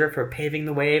Sugar, for paving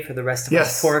the way for the rest of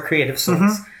us poor creative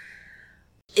souls.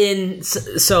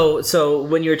 So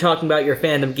when you're talking about your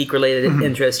fandom geek-related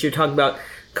interests, you're talking about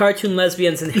cartoon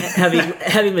lesbians and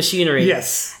heavy machinery.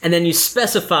 Yes. And then you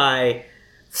specify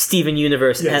Steven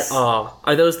Universe at all.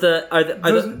 Are those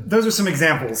those are some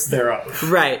examples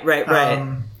thereof. Right.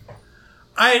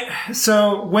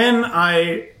 So when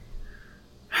I've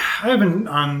been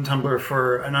on Tumblr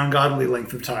for an ungodly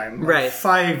length of time. Right.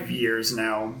 5 years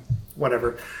now.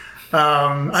 Whatever.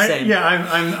 Same.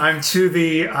 I'm to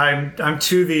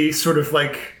the sort of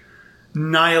like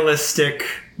nihilistic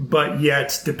but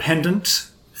yet dependent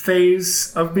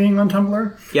phase of being on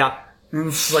Tumblr. Yeah. And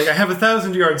it's like I have a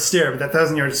 1,000-yard stare, but that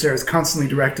 1,000-yard stare is constantly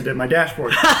directed at my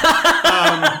dashboard.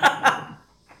 I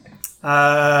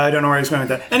don't know where I was going with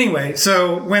that. Anyway,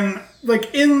 so when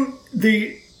like in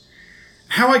the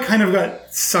how I kind of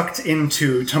got sucked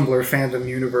into Tumblr fandom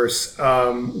universe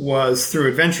was through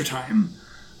Adventure Time,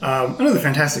 another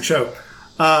fantastic show.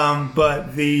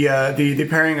 But the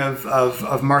pairing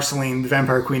of Marceline, the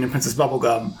Vampire Queen, and Princess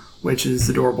Bubblegum, which is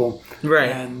adorable,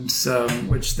 right? And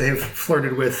which they have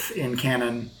flirted with in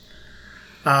canon.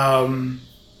 So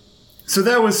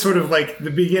that was sort of like the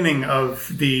beginning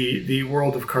of the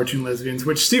world of cartoon lesbians,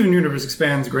 which Steven Universe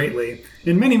expands greatly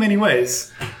in many, many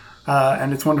ways,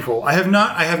 and it's wonderful. I have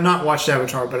not watched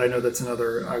Avatar, but I know that's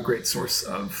another great source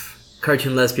of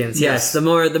cartoon lesbians. Yes, the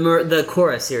more the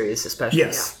Korra series, especially.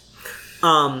 Yes.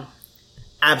 Yeah.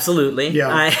 Absolutely. Yeah.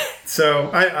 I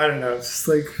don't know. It's just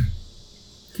like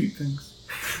cute things.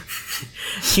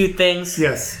 Cute things?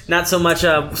 Yes. Not so much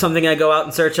something I go out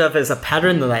in search of as a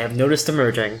pattern that I have noticed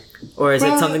emerging. Or is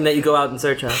it something that you go out in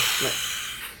search of?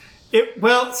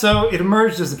 It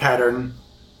emerged as a pattern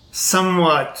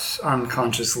somewhat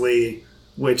unconsciously,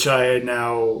 which I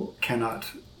now cannot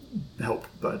help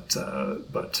but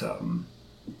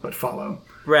follow.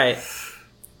 Right.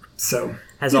 So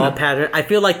as all pattern, I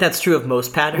feel like that's true of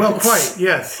most patterns. Well, quite,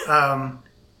 yes.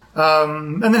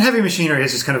 And then heavy machinery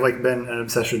has just kind of like been an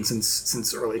obsession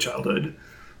since early childhood.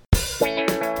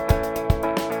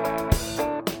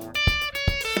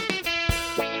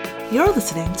 You're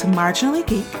listening to Marginally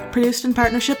Geek, produced in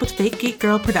partnership with Fake Geek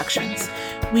Girl Productions.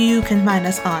 You can find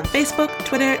us on Facebook,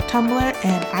 Twitter, Tumblr,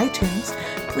 and iTunes.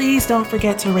 Please don't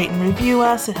forget to rate and review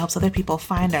us. It helps other people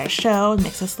find our show. It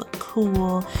makes us look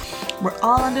cool. We're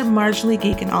all under Marginally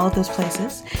Geek in all of those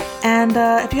places. And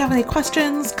if you have any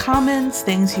questions, comments,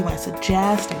 things you want to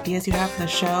suggest, ideas you have for the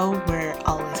show, we're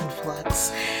always in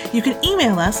flux. You can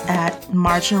email us at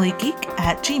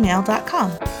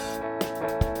marginallygeek@gmail.com.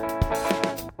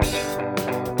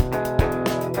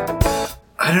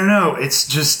 I don't know.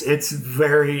 It's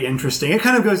very interesting. It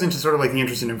kind of goes into sort of like the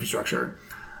interest in infrastructure.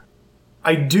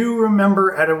 I do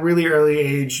remember at a really early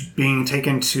age being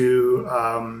taken to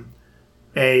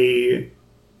in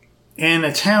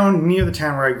a town near the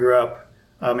town where I grew up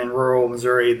in rural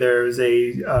Missouri. There's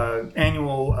a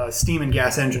annual steam and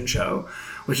gas engine show,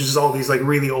 which is all these like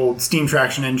really old steam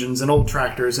traction engines and old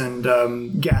tractors and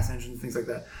gas engines and things like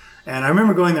that. And I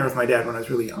remember going there with my dad when I was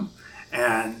really young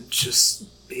and just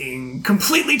being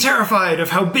completely terrified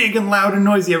of how big and loud and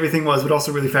noisy everything was, but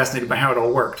also really fascinated by how it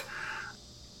all worked.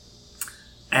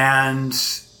 And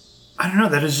I don't know,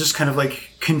 that has just kind of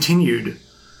like continued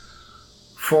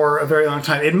for a very long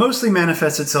time. It mostly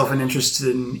manifests itself in interest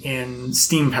in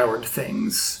steam-powered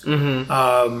things.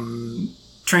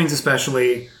 Trains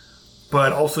especially,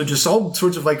 but also just all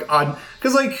sorts of like odd...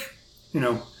 Because like,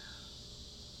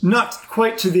 not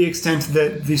quite to the extent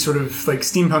that the sort of like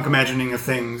steampunk imagining of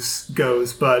things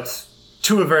goes, but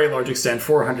to a very large extent,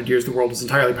 for 100 years, the world was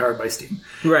entirely powered by steam.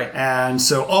 Right. And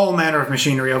so all manner of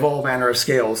machinery of all manner of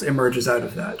scales emerges out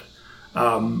of that.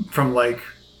 From like,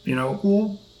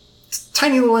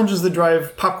 tiny little engines that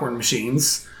drive popcorn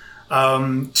machines,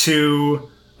 to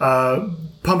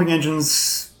pumping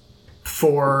engines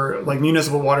for like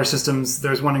municipal water systems.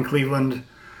 There's one in Cleveland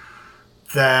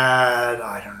that,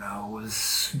 I don't know,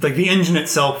 was like the engine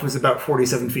itself was about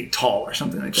 47 feet tall or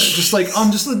something like that. Just like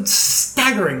on just a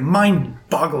staggering,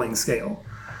 mind-boggling scale.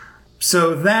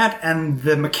 So that and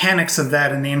the mechanics of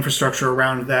that and the infrastructure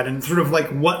around that and sort of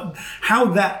like how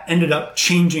that ended up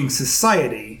changing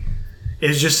society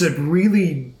is just a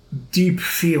really deep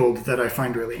field that I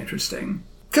find really interesting.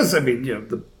 Because, I mean,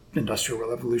 the Industrial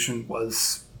Revolution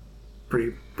was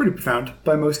pretty profound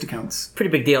by most accounts. Pretty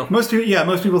big deal. Most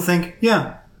people think,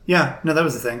 no, that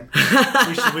was the thing.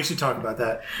 we should talk about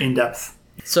that in depth.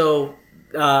 So,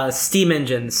 steam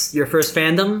engines, your first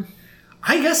fandom?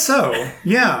 I guess so,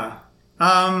 yeah.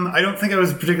 I don't think I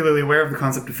was particularly aware of the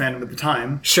concept of fandom at the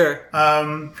time. Sure.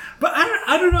 But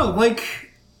I don't know, like...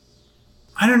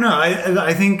 I don't know.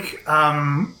 I think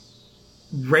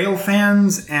rail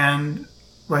fans and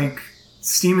like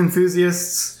steam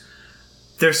enthusiasts,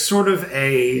 there's sort of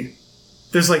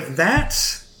there's like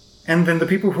that, and then the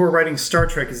people who are writing Star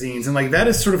Trek zines, and like that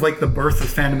is sort of like the birth of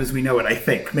fandom as we know it. I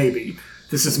think maybe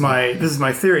this is my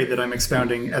theory that I'm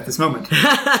expounding at this moment.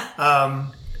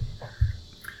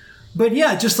 But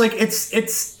yeah, just like it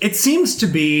seems to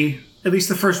be at least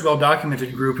the first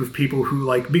well-documented group of people who,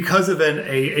 like, because of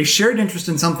a shared interest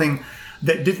in something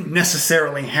that didn't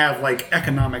necessarily have, like,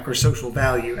 economic or social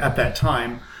value at that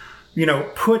time,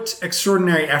 put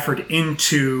extraordinary effort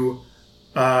into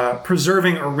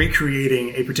preserving or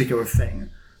recreating a particular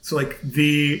thing. So, like,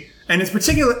 and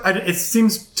it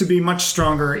seems to be much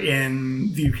stronger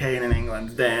in the UK and in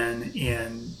England than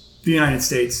in the United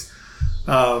States.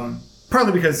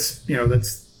 Partly because,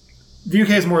 the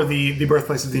UK is more the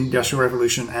birthplace of the Industrial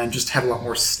Revolution and just had a lot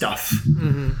more stuff.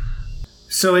 Mm-hmm.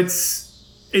 So it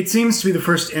seems to be the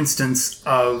first instance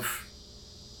of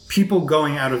people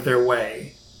going out of their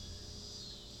way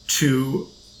to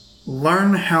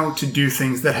learn how to do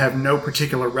things that have no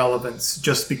particular relevance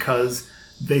just because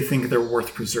they think they're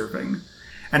worth preserving.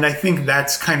 And I think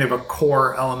that's kind of a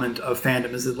core element of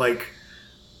fandom, is that like,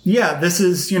 yeah, this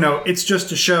is, it's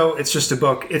just a show, it's just a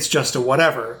book, it's just a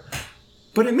whatever.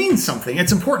 But it means something.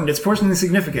 It's important. It's personally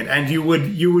significant, and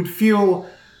you feel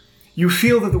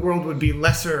that the world would be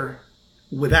lesser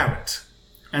without it,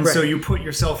 and right. So you put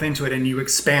yourself into it and you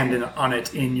expand on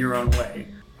it in your own way.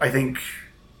 I think,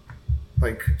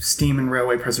 like, steam and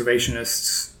railway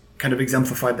preservationists kind of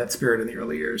exemplified that spirit in the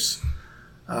early years.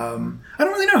 I don't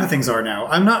really know how things are now.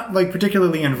 I'm not like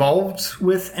particularly involved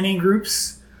with any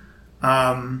groups.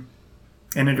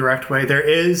 In a direct way. There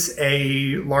is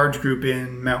a large group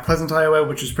in Mount Pleasant, Iowa,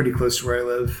 which is pretty close to where I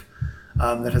live,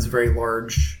 that has a very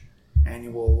large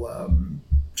annual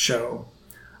show.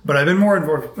 But I've been more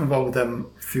involved with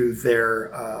them through their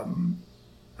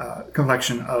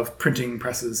collection of printing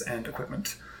presses and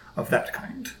equipment of that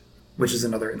kind, which is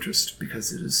another interest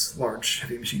because it is large,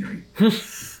 heavy machinery.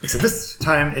 Except this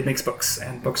time it makes books,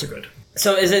 and books are good.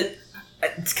 So is it...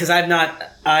 Because I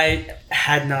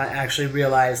had not actually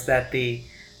realized that the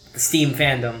steam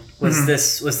fandom was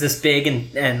this big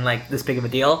and like this big of a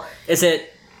deal. Is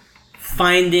it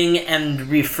finding and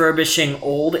refurbishing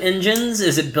old engines?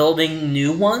 Is it building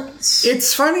new ones?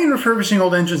 It's finding and refurbishing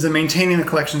old engines and maintaining the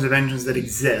collections of engines that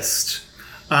exist.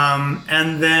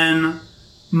 And then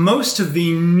most of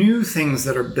the new things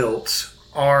that are built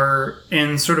are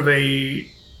in sort of a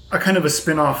kind of a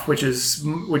spin-off which is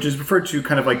referred to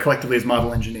kind of like collectively as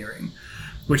model engineering,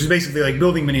 which is basically like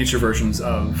building miniature versions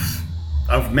of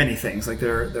many things. Like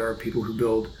there are people who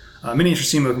build miniature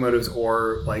steam locomotives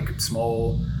or like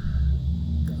small,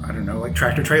 I don't know, like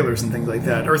tractor trailers and things like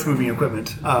that, earth-moving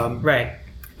equipment. Right.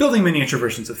 Building miniature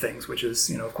versions of things, which is,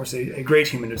 of course, a great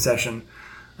human obsession.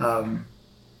 And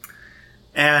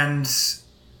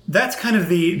that's kind of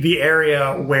the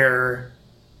area where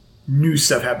new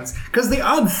stuff happens. Because the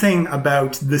odd thing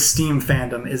about the steam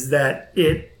fandom is that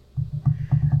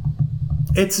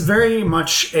it's very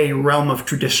much a realm of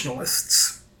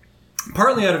traditionalists.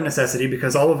 Partly out of necessity,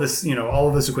 because all of this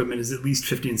equipment is at least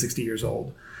 50 and 60 years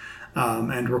old.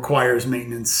 and requires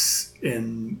maintenance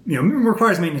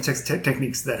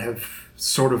techniques that have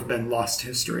sort of been lost to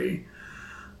history.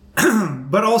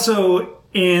 But also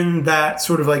in that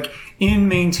sort of like in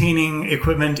maintaining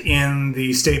equipment in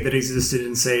the state that existed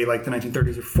in, say, like the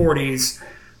 1930s or 40s,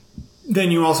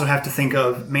 then you also have to think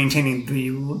of maintaining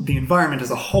the environment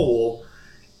as a whole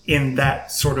in that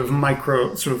sort of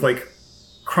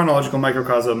chronological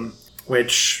microcosm,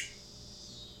 which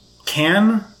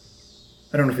can,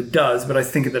 I don't know if it does, but I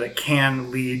think that it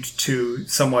can lead to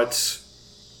somewhat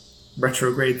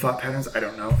retrograde thought patterns. I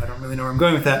don't know. I don't really know where I'm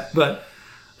going with that, but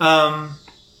I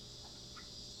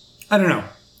don't know.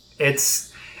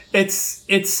 It's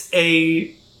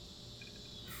a,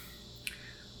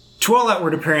 to all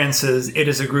outward appearances, it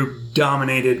is a group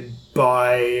dominated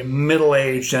by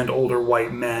middle-aged and older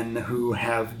white men who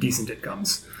have decent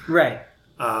incomes. Right.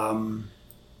 And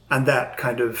that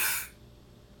kind of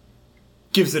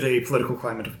gives it a political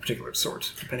climate of a particular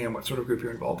sort, depending on what sort of group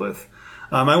you're involved with.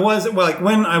 When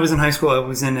I was in high school, I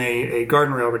was in a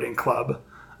garden railroading club.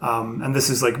 And this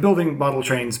is like building model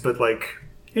trains, but like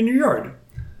in your yard.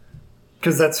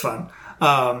 Because that's fun.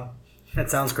 That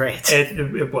sounds great.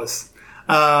 It was.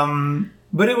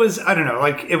 But it was, I don't know,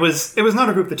 like it was not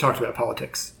a group that talked about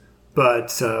politics.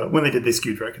 But when they did, they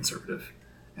skewed very conservative.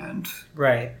 And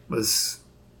right. was,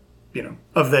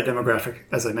 of that demographic,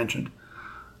 as I mentioned.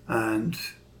 And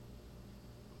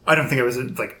I don't think I was,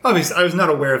 obviously, I was not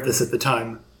aware of this at the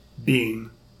time,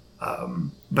 being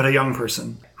but a young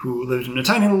person who lived in a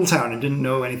tiny little town and didn't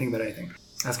know anything about anything.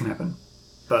 That can happen.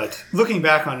 But looking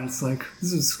back on it, it's like,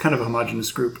 this is kind of a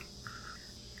homogenous group.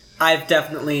 I've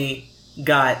definitely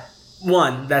got,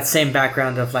 that same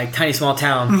background of, like, tiny small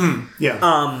town. Mm-hmm.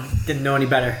 Yeah. Didn't know any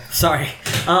better. Sorry.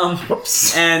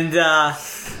 Whoops. And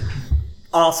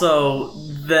also,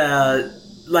 there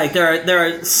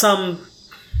are some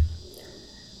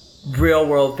real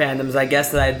world fandoms, I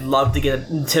guess, that I'd love to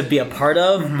get to be a part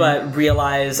of, but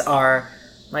realize are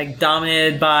like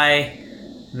dominated by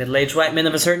middle-aged white men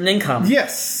of a certain income.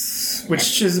 Yes,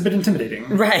 which is a bit intimidating.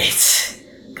 Right.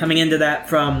 Coming into that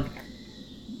from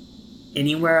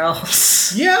anywhere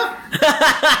else. Yeah.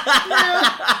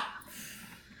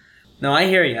 No, I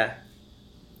hear ya.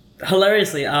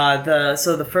 Hilariously,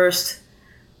 the first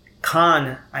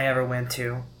con I ever went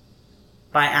to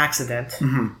by accident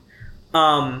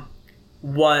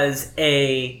was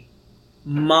a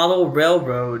model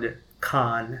railroad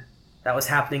con that was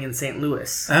happening in St.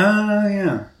 Louis.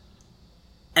 Yeah.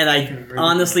 And I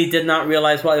honestly did not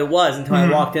realize what it was until I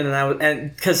walked in,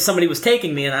 and because somebody was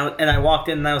taking me, and I walked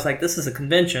in and I was like, "This is a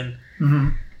convention."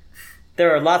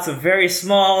 There are lots of very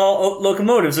small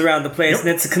locomotives around the place, and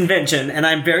it's a convention, and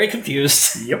I'm very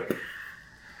confused. Yep.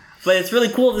 But it's really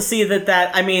cool to see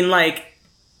that. I mean, like,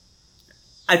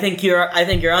 I think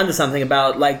you're onto something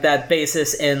about like that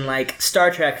basis in like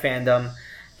Star Trek fandom,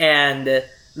 and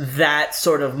that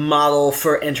sort of model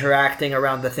for interacting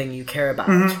around the thing you care about.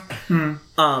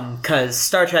 Because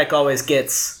Star Trek always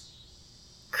gets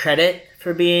credit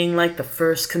for being like the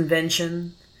first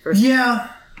convention.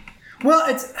 Yeah. Well,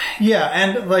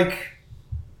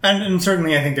 and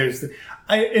certainly I think this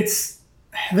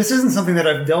isn't something that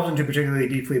I've delved into particularly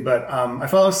deeply, but I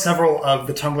follow several of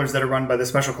the Tumblrs that are run by the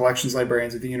Special Collections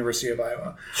Librarians at the University of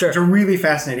Iowa, which are really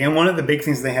fascinating. And one of the big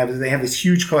things they have is they have this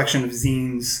huge collection of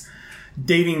zines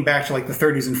dating back to like the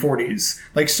 30s and 40s,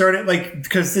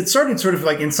 because it started sort of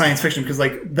like in science fiction, because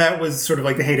like that was sort of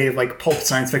like the heyday of like pulp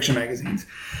science fiction magazines.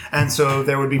 And so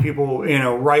there would be people,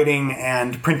 writing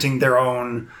and printing their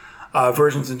own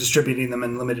versions and distributing them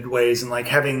in limited ways, and like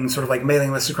having sort of like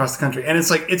mailing lists across the country. And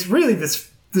it's like, it's really this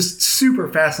super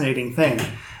fascinating thing.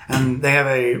 And they have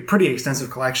a pretty extensive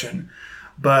collection,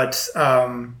 but,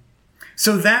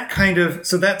 so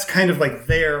that's kind of like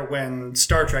there when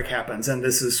Star Trek happens, and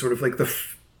this is sort of like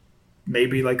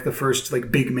maybe like the first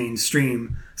like big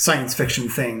mainstream science fiction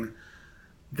thing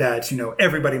that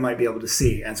everybody might be able to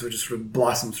see, and so it just sort of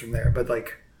blossoms from there. But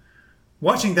like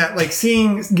watching that, like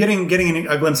getting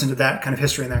a glimpse into that kind of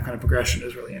history and that kind of progression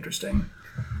is really interesting.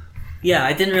 Yeah,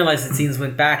 I didn't realize that scenes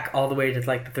went back all the way to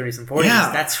like the 30s and 40s.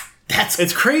 Yeah.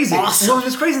 It's crazy. Awesome. Well,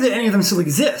 it's crazy that any of them still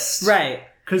exist, right?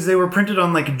 Because they were printed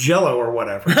on like Jell-O or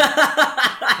whatever.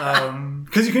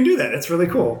 Because you can do that. It's really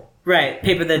cool. Right.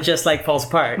 Paper that just like falls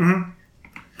apart.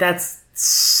 That's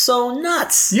so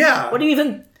nuts. Yeah. What do you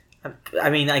even... I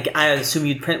mean, I assume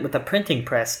you'd print with a printing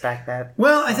press back then.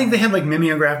 Well, I think they had like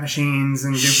mimeograph machines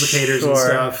and duplicators and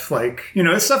stuff. Like,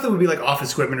 it's stuff that would be like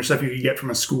office equipment or stuff you could get from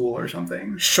a school or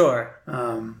something. Sure.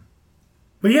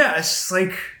 But yeah, it's just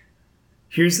like...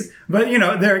 But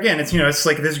there again, it's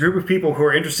like this group of people who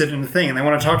are interested in the thing and they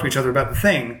want to talk to each other about the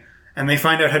thing, and they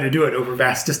find out how to do it over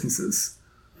vast distances.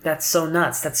 That's so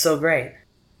nuts. That's so great.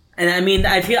 And I mean,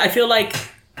 I feel like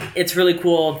it's really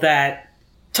cool that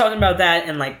talking about that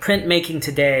and like printmaking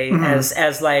today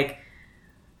as like,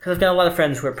 because I've got a lot of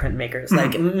friends who are printmakers,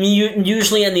 like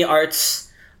usually in the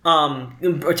arts,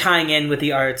 or tying in with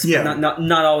the arts, but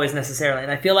not always necessarily.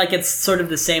 And I feel like it's sort of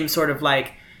the same sort of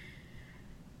like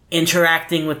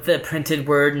interacting with the printed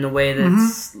word in a way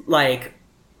that's like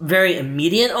very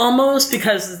immediate almost,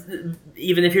 because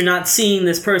even if you're not seeing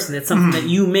this person, it's something that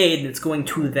you made and it's going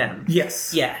to them.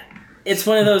 Yes. Yeah. It's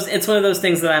one of those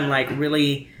things that I'm like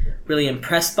really, really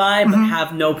impressed by, but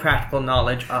have no practical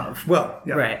knowledge of. Well,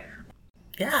 yeah. Right.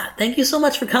 Yeah. Thank you so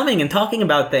much for coming and talking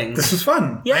about things. This was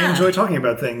fun. Yeah. I enjoy talking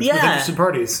about things with interested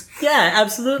parties. Yeah,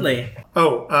 absolutely.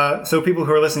 Oh, so people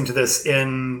who are listening to this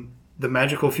in the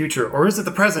magical future, or is it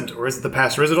the present, or is it the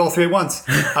past, or is it all three at once?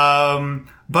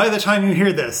 By the time you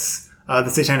hear this, the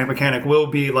Satanic Mechanic will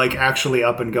be like actually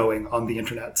up and going on the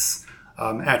internets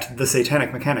at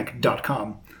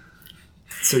thesatanicmechanic.com.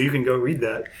 So you can go read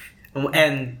that.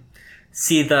 And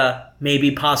see the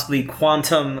maybe possibly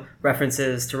quantum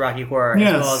references to Rocky Horror,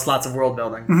 as well as lots of world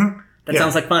building. That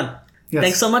sounds like fun. Yes.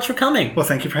 Thanks so much for coming. Well,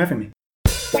 thank you for having me.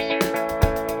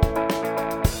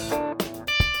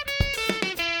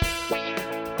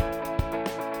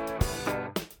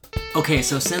 Okay,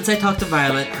 so since I talked to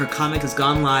Violet, her comic has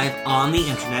gone live on the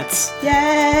internets.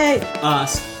 Yay!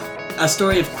 A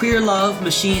story of queer love,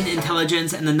 machine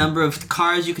intelligence, and the number of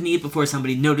cars you can eat before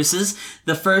somebody notices.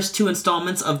 The first 2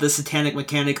 installments of The Satanic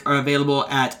Mechanic are available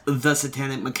at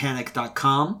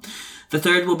thesatanicmechanic.com. The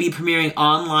third will be premiering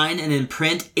online and in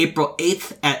print April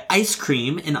 8th at Ice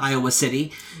Cream in Iowa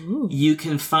City. Ooh. You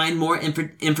can find more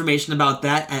information about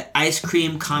that at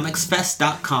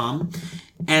icecreamcomicsfest.com.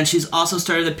 And she's also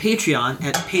started a Patreon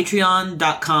at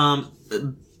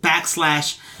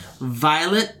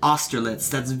patreon.com/Violet Austerlitz.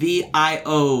 That's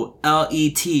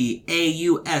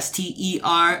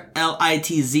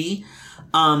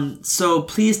VioletAusterlitz. So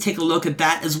please take a look at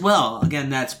that as well.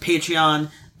 Again, that's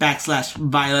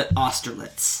Patreon.com/Violet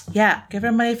Austerlitz. Yeah, give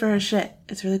her money for her shit.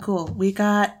 It's really cool. We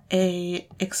got a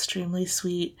extremely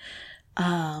sweet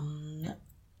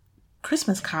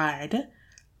Christmas card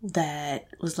that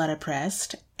was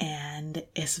letterpressed, and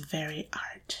it's very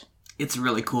art. It's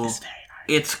really cool. It's very art.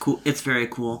 It's cool. It's very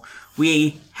cool.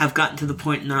 We have gotten to the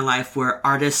point in our life where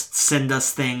artists send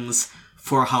us things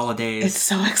for holidays. It's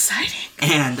so exciting.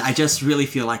 And I just really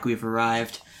feel like we've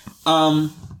arrived.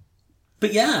 But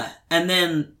yeah, and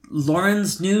then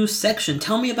Lauren's new section.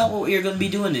 Tell me about what you're going to be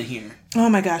doing in here. Oh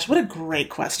my gosh, what a great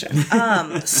question.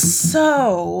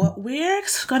 So we're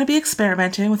going to be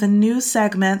experimenting with a new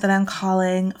segment that I'm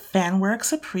calling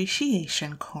Fanworks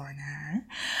Appreciation Corner.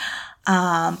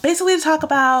 Basically to talk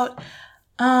about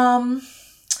the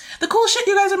cool shit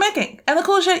you guys are making, and the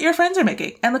cool shit your friends are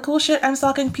making, and the cool shit I'm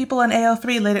stalking people on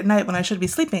AO3 late at night when I should be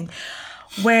sleeping,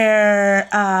 where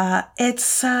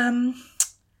it's I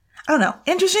don't know,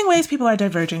 interesting ways people are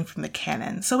diverging from the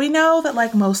canon. So we know that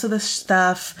like most of the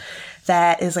stuff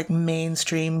that is like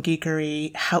mainstream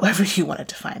geekery, however you want to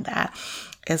define that,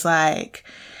 is like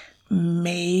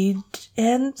made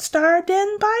and starred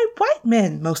in by white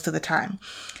men most of the time.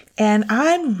 And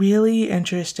I'm really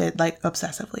interested, like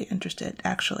obsessively interested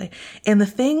actually, in the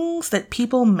things that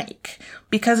people make,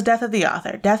 because Death of the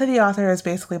Author. Death of the Author is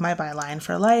basically my byline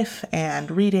for life and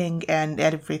reading and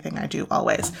everything I do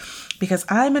always, because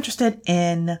I'm interested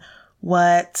in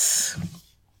what,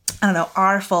 I don't know,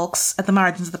 our folks at the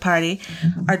margins of the party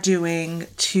are doing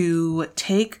to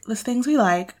take the things we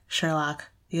like, Sherlock,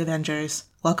 The Avengers,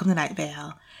 Welcome to Night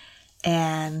Vale,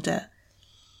 and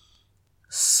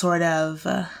sort of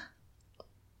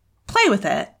play with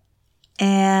it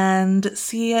and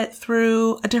see it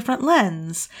through a different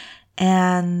lens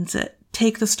and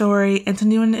take the story into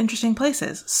new and interesting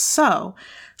places. So,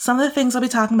 some of the things I'll be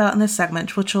talking about in this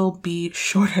segment, which will be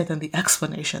shorter than the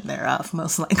explanation thereof,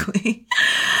 most likely.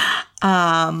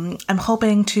 I'm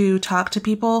hoping to talk to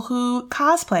people who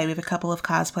cosplay. We have a couple of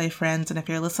cosplay friends, and if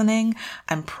you're listening,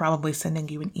 I'm probably sending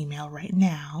you an email right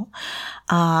now.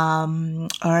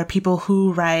 Or people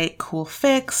who write cool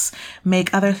fics,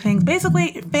 make other things.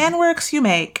 Basically, fan works you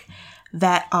make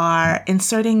that are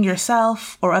inserting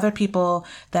yourself or other people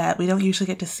that we don't usually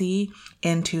get to see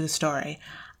into the story.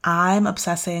 I'm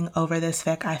obsessing over this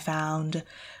fic I found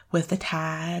with the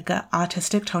tag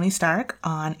Autistic Tony Stark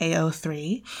on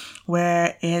AO3,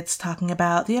 where it's talking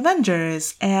about the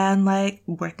Avengers and like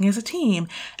working as a team.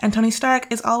 And Tony Stark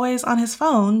is always on his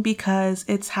phone because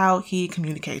it's how he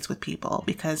communicates with people,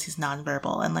 because he's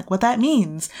nonverbal, and like what that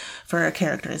means for a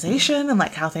characterization and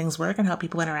like how things work and how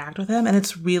people interact with him. And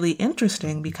it's really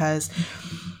interesting because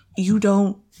you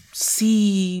don't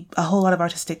see a whole lot of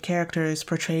artistic characters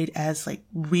portrayed as like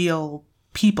real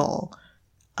people.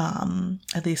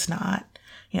 At least not,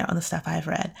 in the stuff I've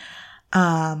read.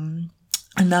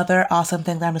 Another awesome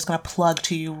thing that I'm just going to plug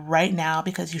to you right now,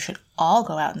 because you should all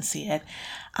go out and see it,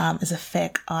 is a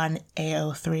fic on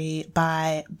AO3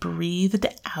 by Breathed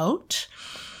Out.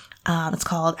 It's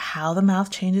called How the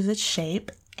Mouth Changes Its Shape.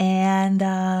 And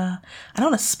I don't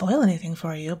want to spoil anything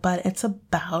for you, but it's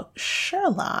about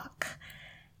Sherlock.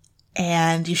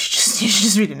 And you should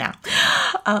just read it now.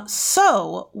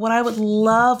 So what I would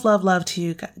love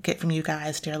to get from you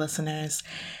guys, dear listeners,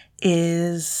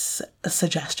 is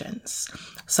suggestions.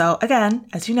 So again,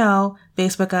 as you know,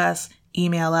 Facebook us,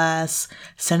 email us,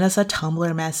 send us a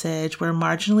Tumblr message. We're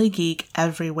Marginally Geek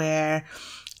everywhere.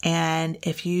 And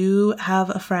if you have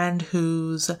a friend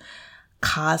who's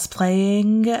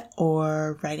cosplaying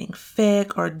or writing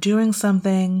fic or doing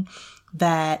something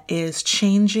that is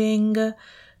changing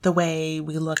the way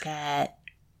we look at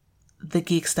the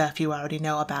geek stuff you already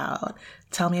know about,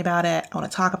 tell me about it. I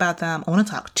want to talk about them. I want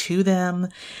to talk to them.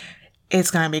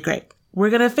 It's going to be great. We're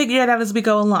going to figure it out as we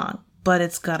go along, but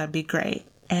it's going to be great.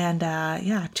 And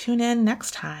tune in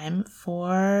next time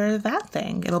for that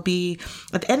thing. It'll be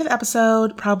at the end of the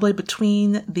episode, probably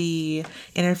between the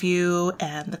interview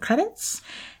and the credits,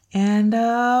 and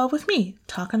with me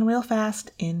talking real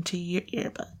fast into your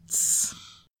earbuds.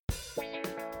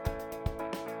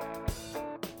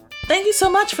 Thank you so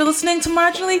much for listening to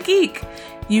Marginally Geek.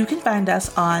 You can find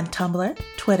us on Tumblr,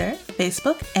 Twitter,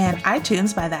 Facebook, and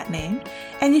iTunes by that name.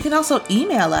 And you can also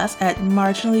email us at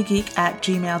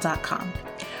marginallygeek@gmail.com.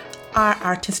 Our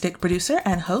artistic producer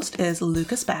and host is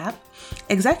Lucas Babb.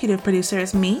 Executive producer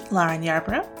is me, Lauren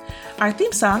Yarborough. Our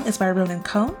theme song is by Ronan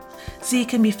Cohn. Z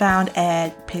can be found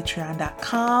at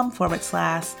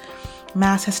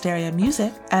patreon.com/Mass Hysteria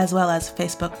Music, as well as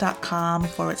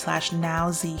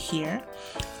facebook.com/NowZHere.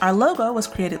 Our logo was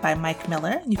created by Mike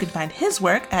Miller. You can find his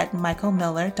work at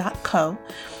michaelmiller.co.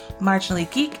 Marginally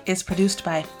Geek is produced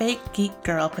by Fake Geek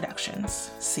Girl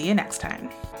Productions. See you next time.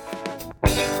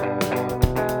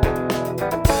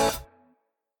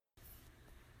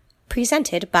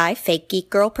 Presented by Fake Geek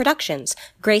Girl Productions,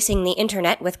 gracing the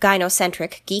internet with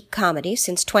gynocentric geek comedy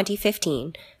since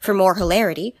 2015. For more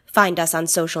hilarity, find us on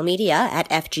social media at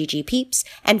FGGPeeps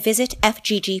and visit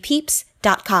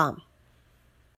FGGPeeps.com.